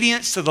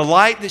obedience to the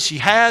light that she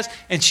has,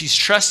 and she's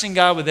trusting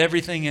God with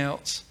everything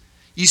else.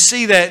 You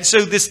see that.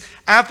 So this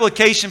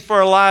application for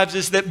our lives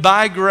is that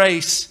by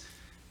grace,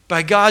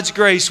 by God's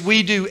grace,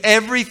 we do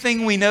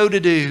everything we know to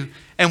do,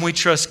 and we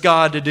trust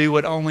God to do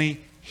what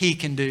only He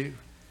can do.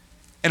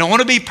 And I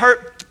want to be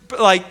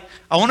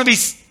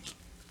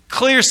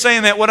clear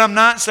saying that. What I'm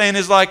not saying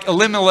is like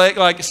Elimelech,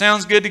 like it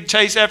sounds good to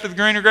chase after the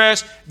greener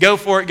grass, go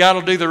for it, God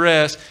will do the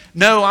rest.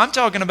 No, I'm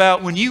talking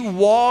about when you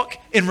walk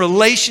in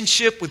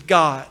relationship with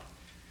God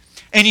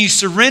and you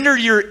surrender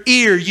your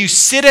ear, you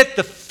sit at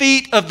the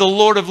feet of the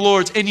Lord of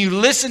Lords and you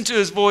listen to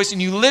His voice and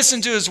you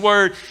listen to His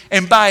word,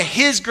 and by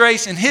His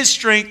grace and His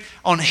strength,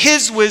 on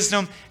His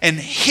wisdom and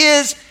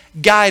His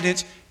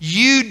guidance,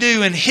 you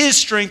do in His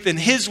strength and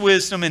His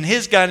wisdom and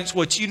His guidance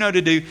what you know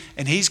to do,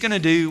 and He's going to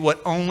do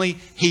what only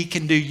He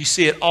can do. You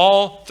see it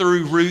all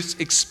through Ruth's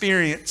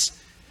experience.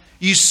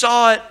 You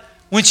saw it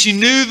when she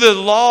knew the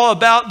law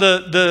about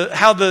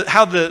how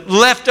the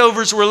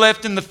leftovers were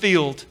left in the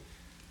field.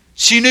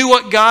 She knew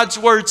what God's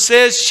word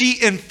says. She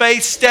in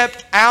faith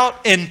stepped out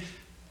and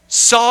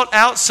sought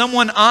out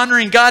someone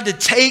honoring God to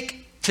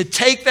take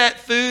that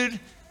food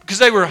because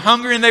they were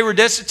hungry and they were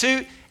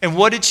destitute. And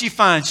what did she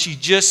find? She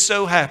just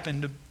so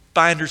happened to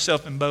find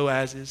herself in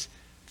Boaz's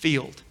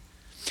field.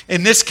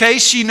 In this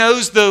case, she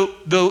knows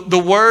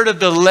the word of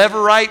the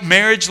Levirate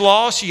marriage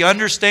law. She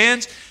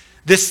understands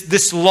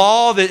this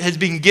law that has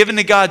been given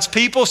to God's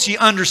people. She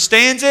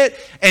understands it.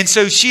 And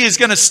so she is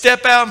going to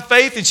step out in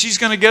faith, and she's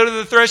going to go to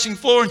the threshing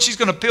floor, and she's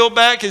going to peel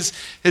back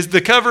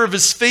the cover of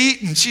his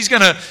feet, and she's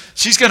going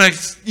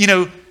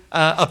to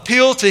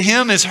appeal to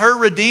him as her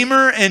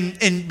redeemer.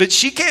 But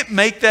she can't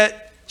make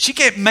that. She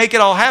can't make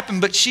it all happen,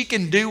 but she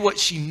can do what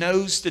she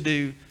knows to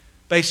do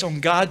based on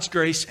God's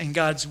grace and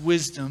God's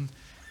wisdom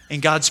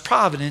and God's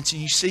providence.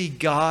 And you see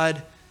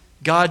God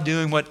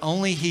doing what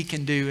only He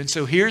can do. And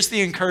so here's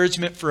the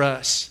encouragement for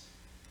us.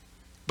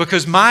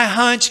 Because my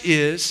hunch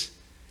is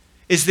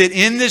that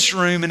in this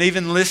room and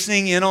even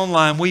listening in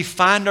online, we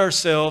find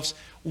ourselves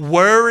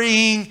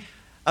worrying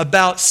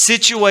about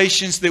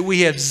situations that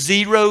we have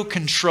zero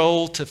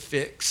control to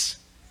fix.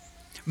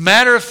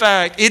 Matter of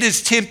fact, it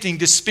is tempting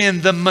to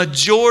spend the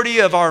majority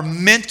of our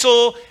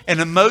mental and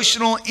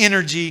emotional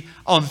energy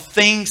on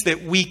things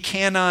that we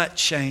cannot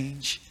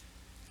change.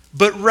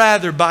 But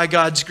rather, by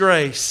God's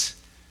grace,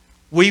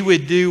 we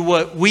would do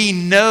what we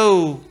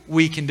know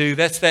we can do.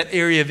 That's that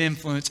area of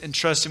influence, and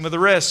trust Him with the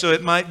rest. So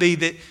it might be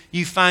that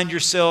you find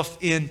yourself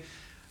in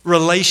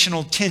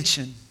relational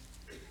tension.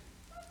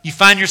 You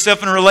find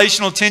yourself in a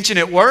relational tension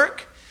at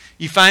work.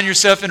 You find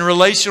yourself in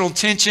relational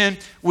tension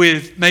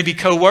with maybe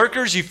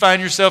coworkers. You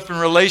find yourself in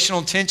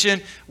relational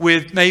tension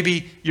with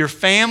maybe your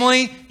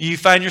family. You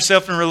find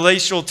yourself in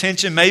relational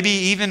tension maybe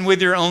even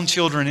with your own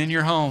children in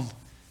your home.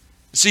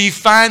 So you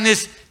find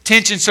this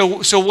tension.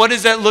 So what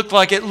does that look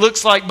like? It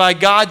looks like by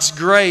God's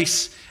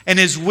grace and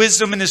His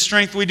wisdom and His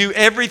strength, we do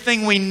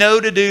everything we know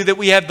to do, that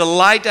we have the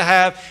light to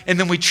have, and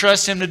then we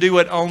trust Him to do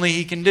what only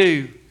He can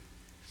do.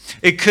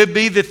 It could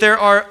be that there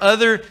are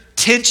other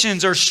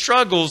tensions or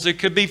struggles. It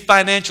could be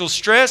financial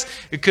stress.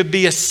 It could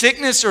be a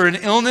sickness or an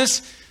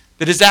illness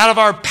that is out of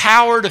our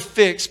power to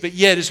fix. But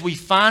yet, as we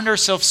find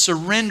ourselves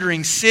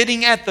surrendering,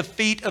 sitting at the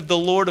feet of the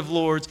Lord of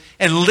Lords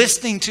and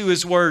listening to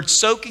His word,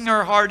 soaking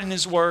our heart in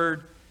His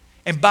word,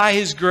 and by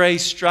His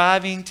grace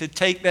striving to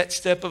take that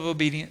step of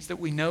obedience that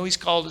we know He's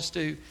called us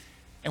to,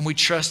 and we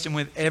trust Him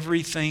with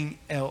everything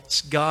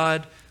else,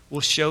 God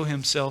will show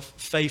Himself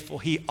faithful.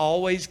 He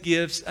always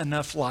gives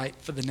enough light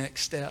for the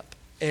next step.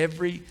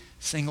 Every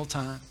single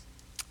time.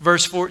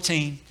 Verse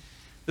 14,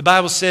 the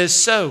Bible says,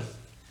 "So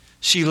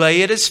she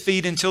lay at His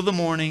feet until the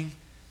morning,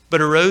 but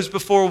arose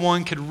before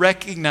one could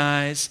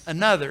recognize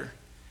another.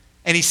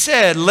 And He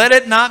said, 'Let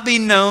it not be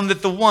known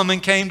that the woman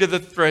came to the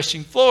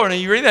threshing floor.'" Now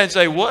you read that and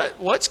say,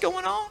 what's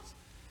going on?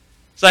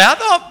 Say, I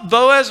thought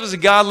Boaz was a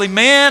godly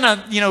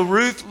man.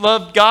 Ruth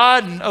loved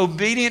God and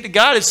obedient to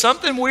God. Is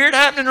something weird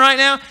happening right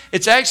now?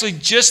 It's actually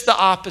just the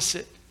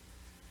opposite.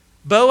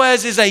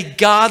 Boaz is a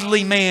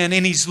godly man,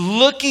 and he's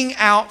looking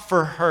out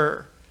for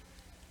her.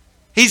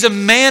 He's a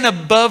man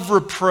above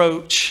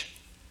reproach.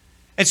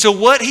 And so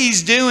what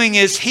he's doing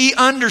is he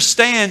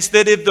understands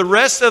that if the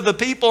rest of the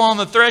people on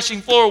the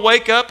threshing floor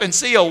wake up and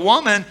see a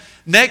woman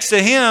next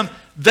to him,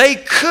 they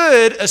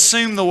could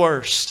assume the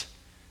worst.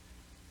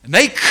 And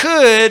they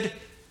could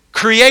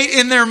create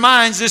in their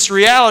minds this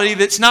reality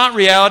that's not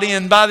reality,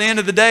 and by the end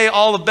of the day,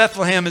 all of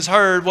Bethlehem has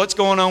heard what's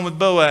going on with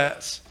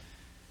Boaz.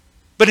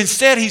 But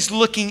instead, he's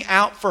looking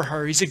out for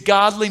her. He's a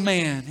godly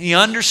man. He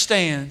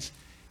understands.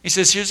 He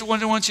says, here's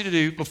what I want you to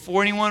do.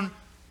 Before anyone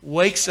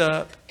wakes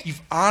up,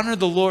 you've honored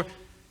the Lord.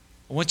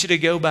 I want you to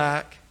go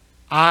back.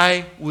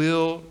 I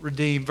will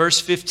redeem. Verse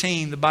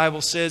 15, the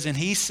Bible says, "And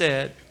he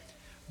said,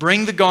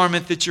 'Bring the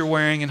garment that you're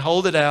wearing and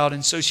hold it out.'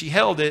 And so she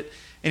held it.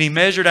 And he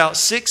measured out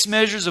 6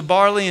 measures of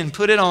barley and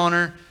put it on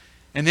her.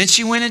 And then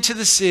she went into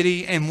the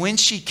city. And when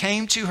she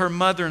came to her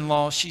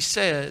mother-in-law, she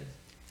said,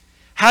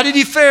 'How did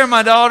you fare,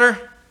 my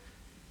daughter?'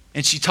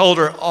 And she told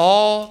her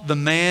all the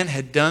man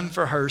had done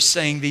for her,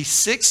 saying, "These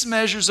 6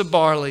 measures of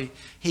barley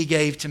he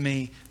gave to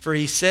me. For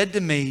he said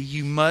to me,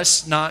 you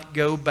must not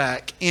go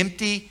back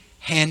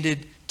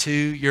empty-handed to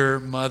your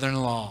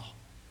mother-in-law."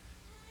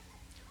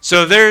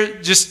 So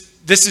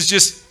this is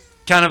just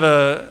kind of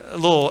a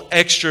little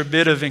extra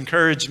bit of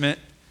encouragement.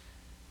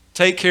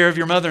 Take care of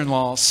your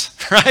mother-in-laws,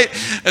 right?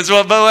 That's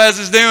what Boaz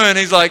is doing.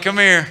 He's like, come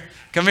here,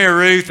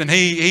 Ruth. And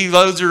he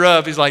loads her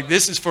up. He's like,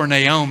 this is for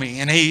Naomi.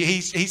 And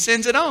he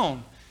sends it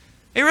on.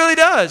 He really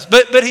does.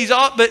 But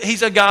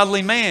he's a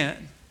godly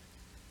man.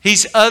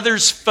 He's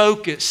others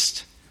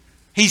focused.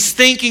 He's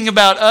thinking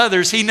about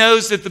others. He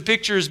knows that the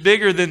picture is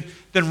bigger than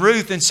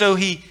Ruth. And so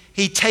he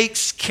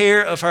takes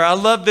care of her. I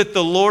love that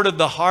the Lord of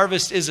the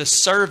harvest is a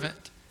servant.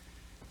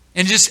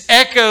 And just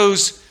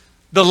echoes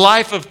the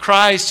life of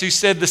Christ, who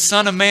said the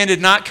Son of Man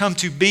did not come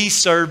to be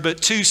served,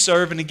 but to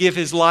serve and to give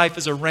his life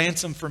as a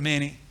ransom for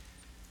many.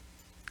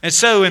 And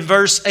so in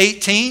verse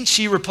 18,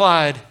 she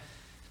replied,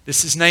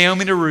 this is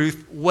Naomi to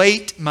Ruth,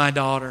 "Wait, my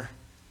daughter,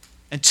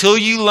 until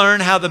you learn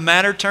how the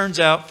matter turns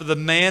out, for the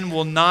man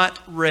will not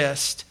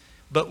rest,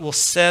 but will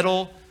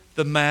settle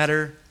the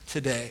matter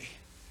today."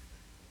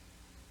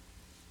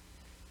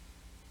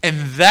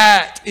 And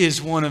that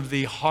is one of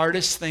the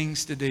hardest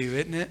things to do,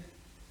 isn't it?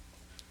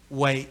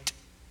 Wait.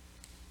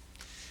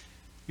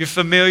 You're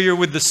familiar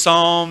with the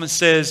psalm. It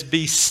says,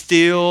 "Be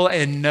still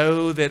and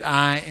know that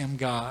I am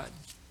God."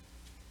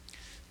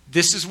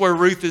 This is where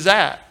Ruth is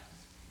at.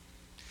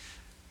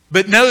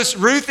 But notice,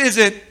 Ruth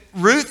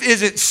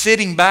isn't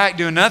sitting back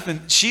doing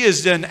nothing.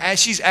 She's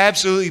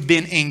absolutely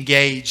been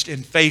engaged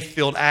in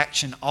faith-filled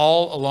action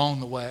all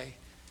along the way.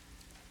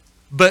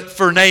 But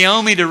for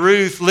Naomi to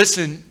Ruth,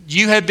 listen,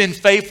 you have been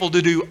faithful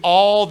to do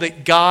all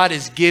that God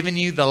has given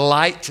you the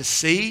light to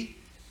see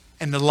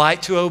and the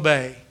light to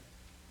obey.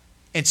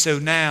 And so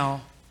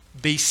now,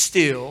 be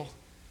still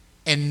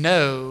and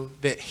know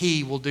that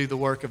he will do the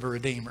work of a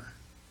redeemer.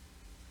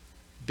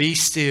 Be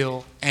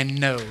still and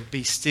know.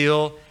 Be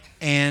still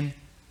and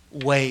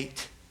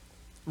wait.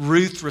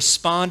 Ruth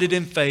responded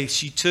in faith.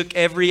 She took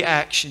every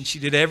action. She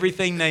did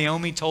everything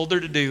Naomi told her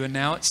to do. And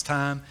now it's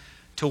time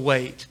to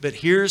wait. But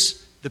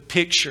here's the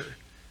picture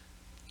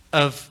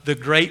of the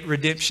great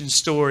redemption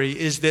story,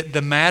 is that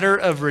the matter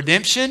of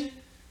redemption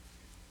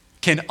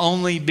can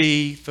only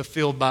be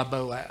fulfilled by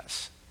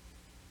Boaz.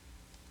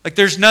 Like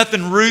there's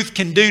nothing Ruth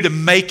can do to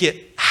make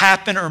it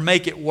happen or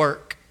make it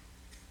work.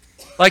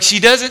 Like she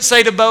doesn't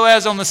say to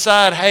Boaz on the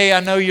side, "Hey, I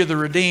know you're the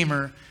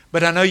Redeemer,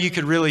 but I know you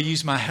could really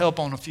use my help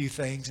on a few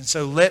things. And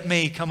so let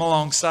me come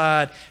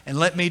alongside and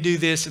let me do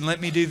this and let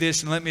me do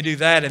this and let me do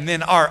that. And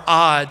then our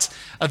odds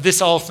of this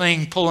whole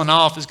thing pulling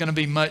off is going to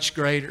be much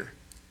greater."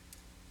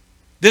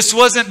 This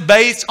wasn't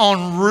based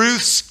on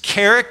Ruth's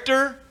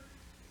character.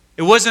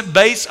 It wasn't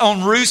based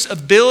on Ruth's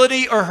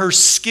ability or her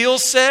skill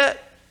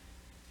set.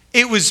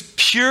 It was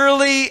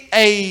purely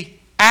an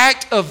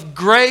act of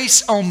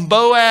grace on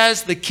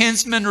Boaz, the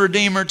kinsman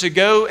redeemer, to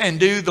go and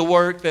do the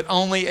work that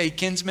only a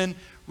kinsman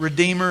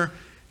redeemer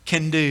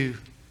can do.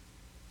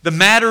 The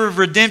matter of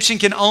redemption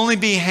can only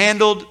be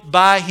handled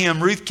by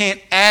him. Ruth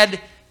can't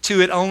add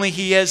to it, only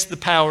he has the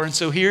power. And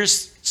so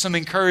here's some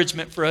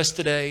encouragement for us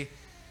today.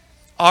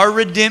 Our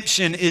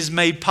redemption is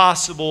made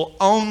possible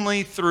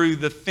only through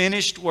the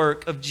finished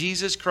work of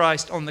Jesus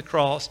Christ on the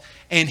cross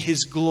and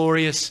his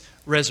glorious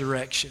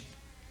resurrection.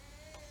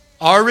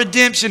 Our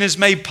redemption is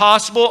made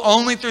possible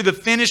only through the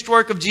finished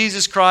work of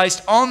Jesus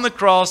Christ on the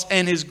cross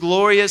and his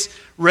glorious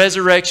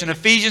resurrection.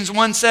 Ephesians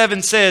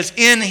 1:7 says,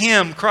 "In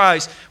him,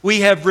 Christ,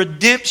 we have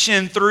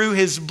redemption through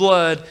his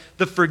blood,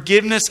 the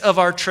forgiveness of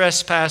our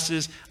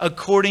trespasses,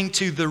 according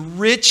to the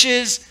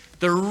riches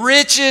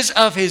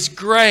of his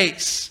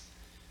grace."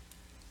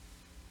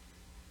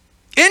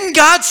 Isn't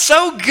God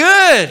so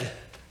good?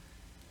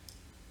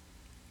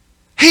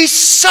 He's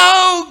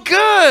so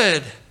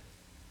good.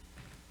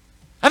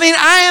 I mean,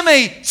 I am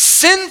a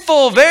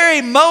sinful,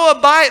 very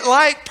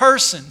Moabite-like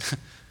person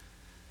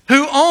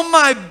who on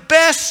my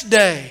best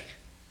day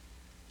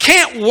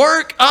can't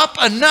work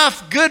up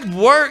enough good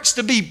works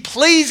to be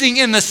pleasing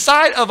in the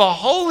sight of a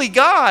holy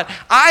God.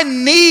 I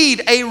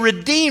need a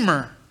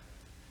redeemer.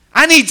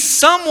 I need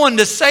someone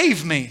to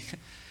save me.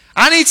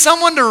 I need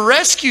someone to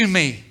rescue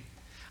me.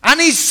 I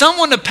need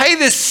someone to pay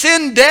this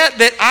sin debt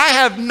that I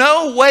have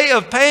no way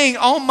of paying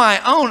on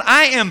my own.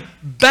 I am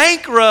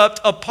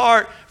bankrupt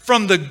apart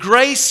from the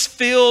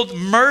grace-filled,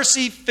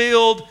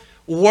 mercy-filled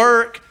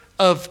work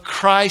of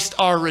Christ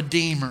our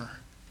Redeemer.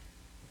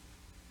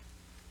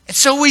 And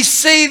so we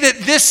see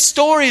that this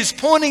story is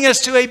pointing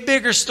us to a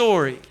bigger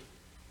story.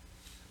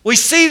 We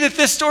see that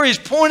this story is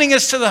pointing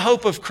us to the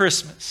hope of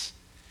Christmas.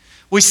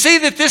 We see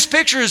that this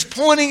picture is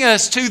pointing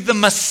us to the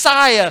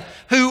Messiah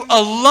who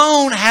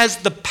alone has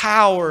the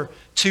power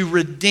to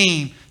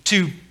redeem,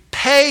 to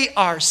pay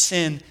our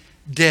sin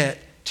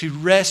debt, to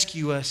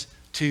rescue us,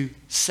 to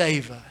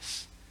save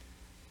us.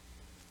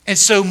 And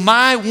so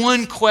my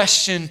one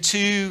question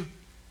to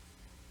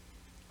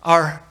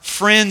our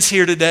friends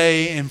here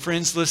today and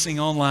friends listening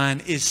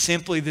online is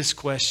simply this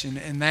question,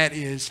 and that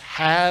is,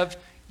 have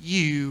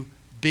you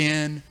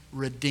been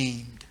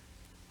redeemed?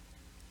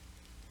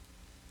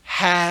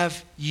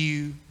 Have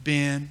you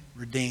been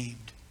redeemed?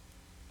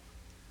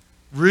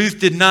 Ruth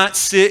did not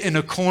sit in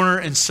a corner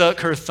and suck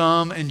her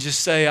thumb and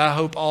just say, I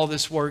hope all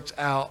this works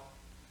out.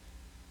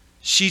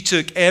 She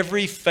took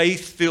every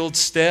faith-filled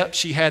step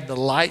she had the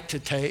light to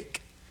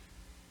take,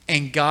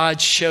 and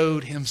God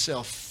showed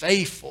himself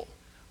faithful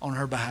on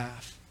her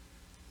behalf.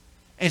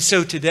 And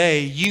so today,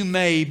 you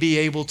may be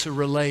able to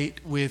relate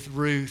with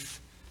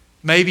Ruth.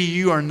 Maybe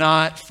you are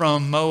not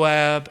from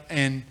Moab,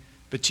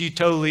 but you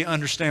totally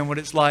understand what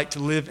it's like to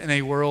live in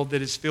a world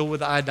that is filled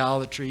with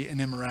idolatry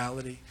and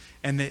immorality.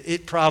 And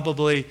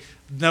that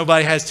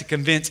nobody has to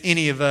convince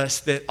any of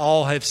us that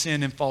all have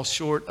sinned and fall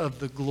short of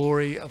the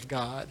glory of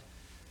God.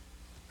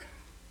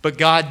 But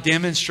God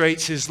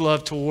demonstrates his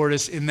love toward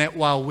us in that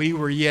while we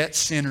were yet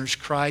sinners,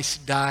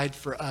 Christ died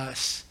for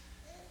us.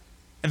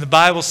 And the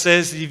Bible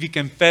says that if you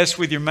confess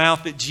with your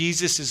mouth that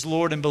Jesus is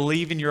Lord and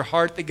believe in your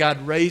heart that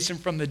God raised him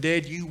from the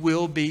dead, you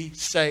will be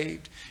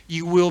saved.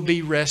 You will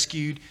be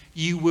rescued.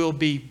 You will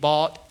be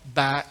bought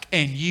back,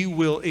 and you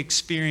will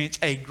experience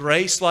a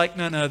grace like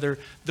none other,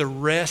 the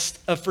rest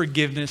of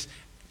forgiveness,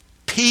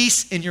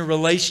 peace in your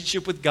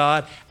relationship with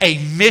God, a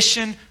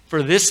mission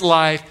for this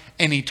life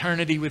and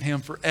eternity with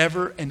him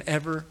forever and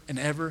ever and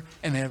ever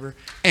and ever.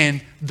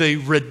 And the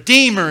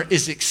Redeemer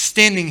is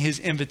extending his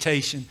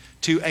invitation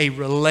to a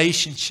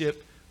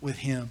relationship with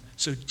him.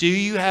 So do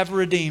you have a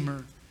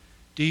Redeemer?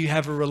 Do you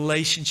have a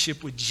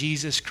relationship with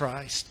Jesus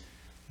Christ,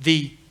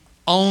 the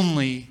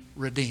only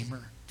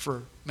Redeemer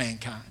for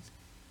mankind?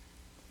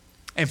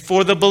 And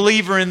for the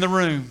believer in the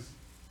room,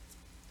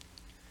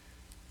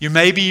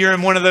 maybe you're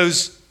in one of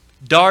those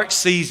dark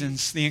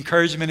seasons. The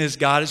encouragement is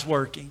God is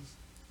working.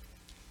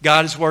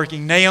 God is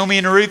working. Naomi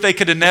and Ruth, they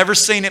could have never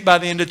seen it by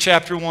the end of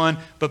chapter 1,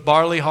 but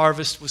barley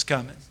harvest was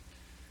coming.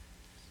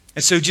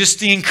 And so just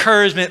the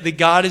encouragement that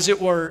God is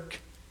at work.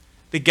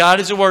 That God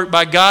is at work.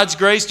 By God's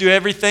grace, do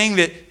everything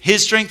that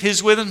his strength,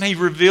 his wisdom, he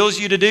reveals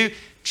you to do.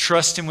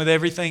 Trust him with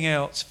everything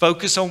else.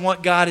 Focus on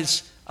what God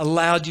has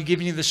allowed you,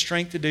 given you the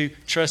strength to do.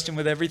 Trust him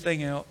with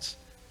everything else.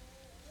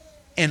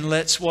 And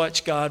let's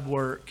watch God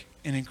work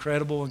in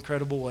incredible,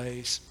 incredible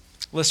ways.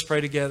 Let's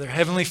pray together.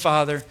 Heavenly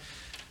Father,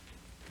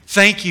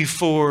 thank you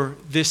for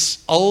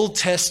this Old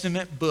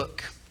Testament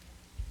book.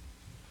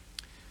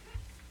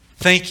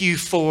 Thank you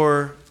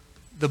for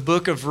the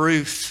book of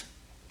Ruth.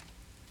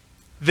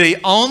 The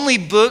only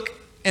book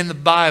in the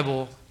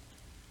Bible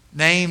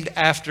named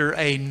after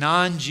a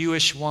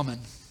non-Jewish woman.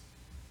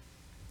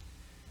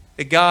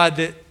 That God,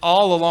 that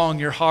all along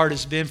your heart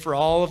has been for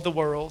all of the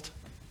world,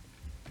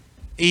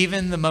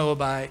 even the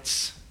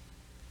Moabites,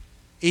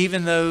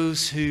 even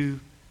those who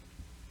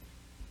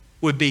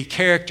would be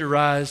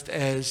characterized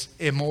as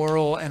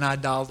immoral and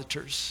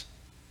idolaters.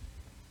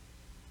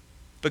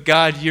 But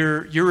God,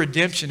 your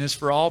redemption is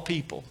for all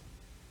people.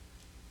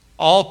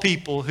 All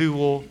people who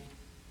will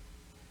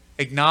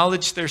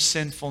acknowledge their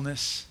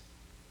sinfulness,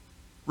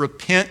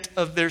 repent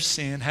of their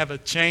sin, have a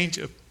change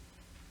of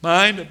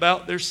mind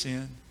about their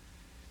sin,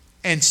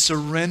 and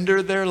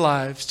surrender their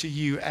lives to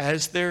you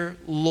as their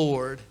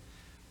Lord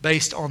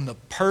based on the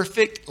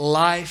perfect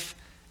life,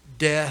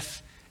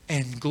 death,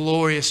 and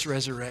glorious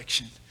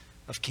resurrection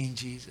of King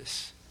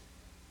Jesus.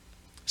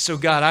 So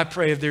God, I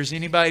pray if there's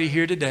anybody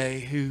here today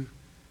who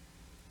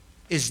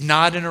is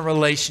not in a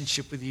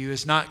relationship with you,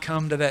 has not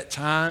come to that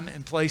time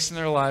and place in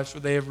their lives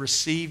where they have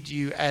received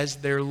you as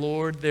their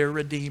Lord, their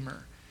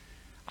Redeemer,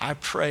 I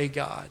pray,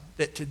 God,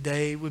 that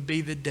today would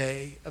be the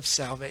day of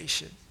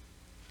salvation.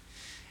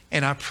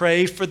 And I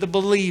pray for the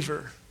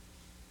believer,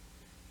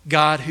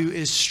 God, who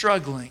is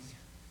struggling,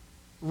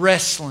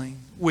 wrestling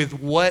with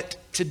what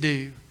to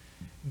do.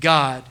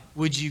 God,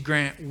 would you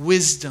grant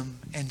wisdom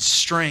and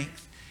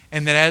strength,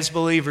 and that as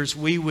believers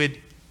we would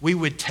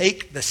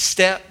take the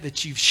step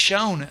that you've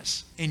shown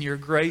us in your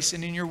grace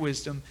and in your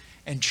wisdom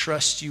and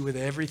trust you with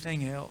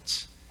everything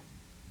else.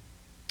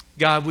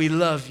 God, we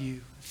love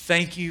you.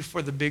 Thank you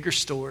for the bigger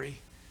story.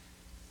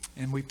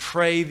 And we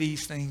pray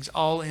these things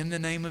all in the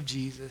name of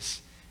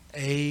Jesus.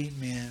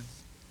 Amen.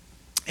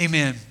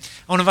 Amen.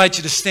 I want to invite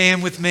you to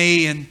stand with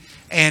me, and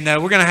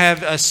we're going to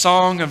have a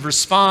song of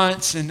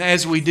response. And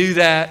as we do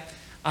that,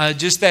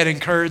 just that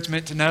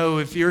encouragement to know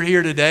if you're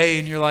here today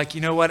and you're like, you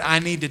know what, I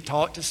need to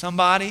talk to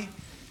somebody.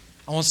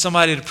 I want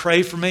somebody to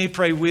pray for me,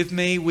 pray with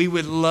me. We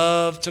would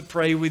love to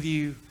pray with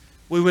you.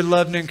 We would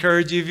love to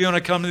encourage you. If you want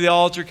to come to the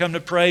altar, come to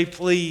pray,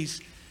 please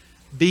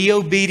be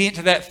obedient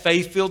to that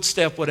faith-filled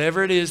step,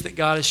 whatever it is that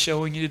God is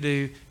showing you to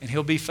do, and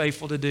He'll be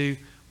faithful to do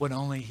what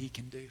only He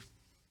can do.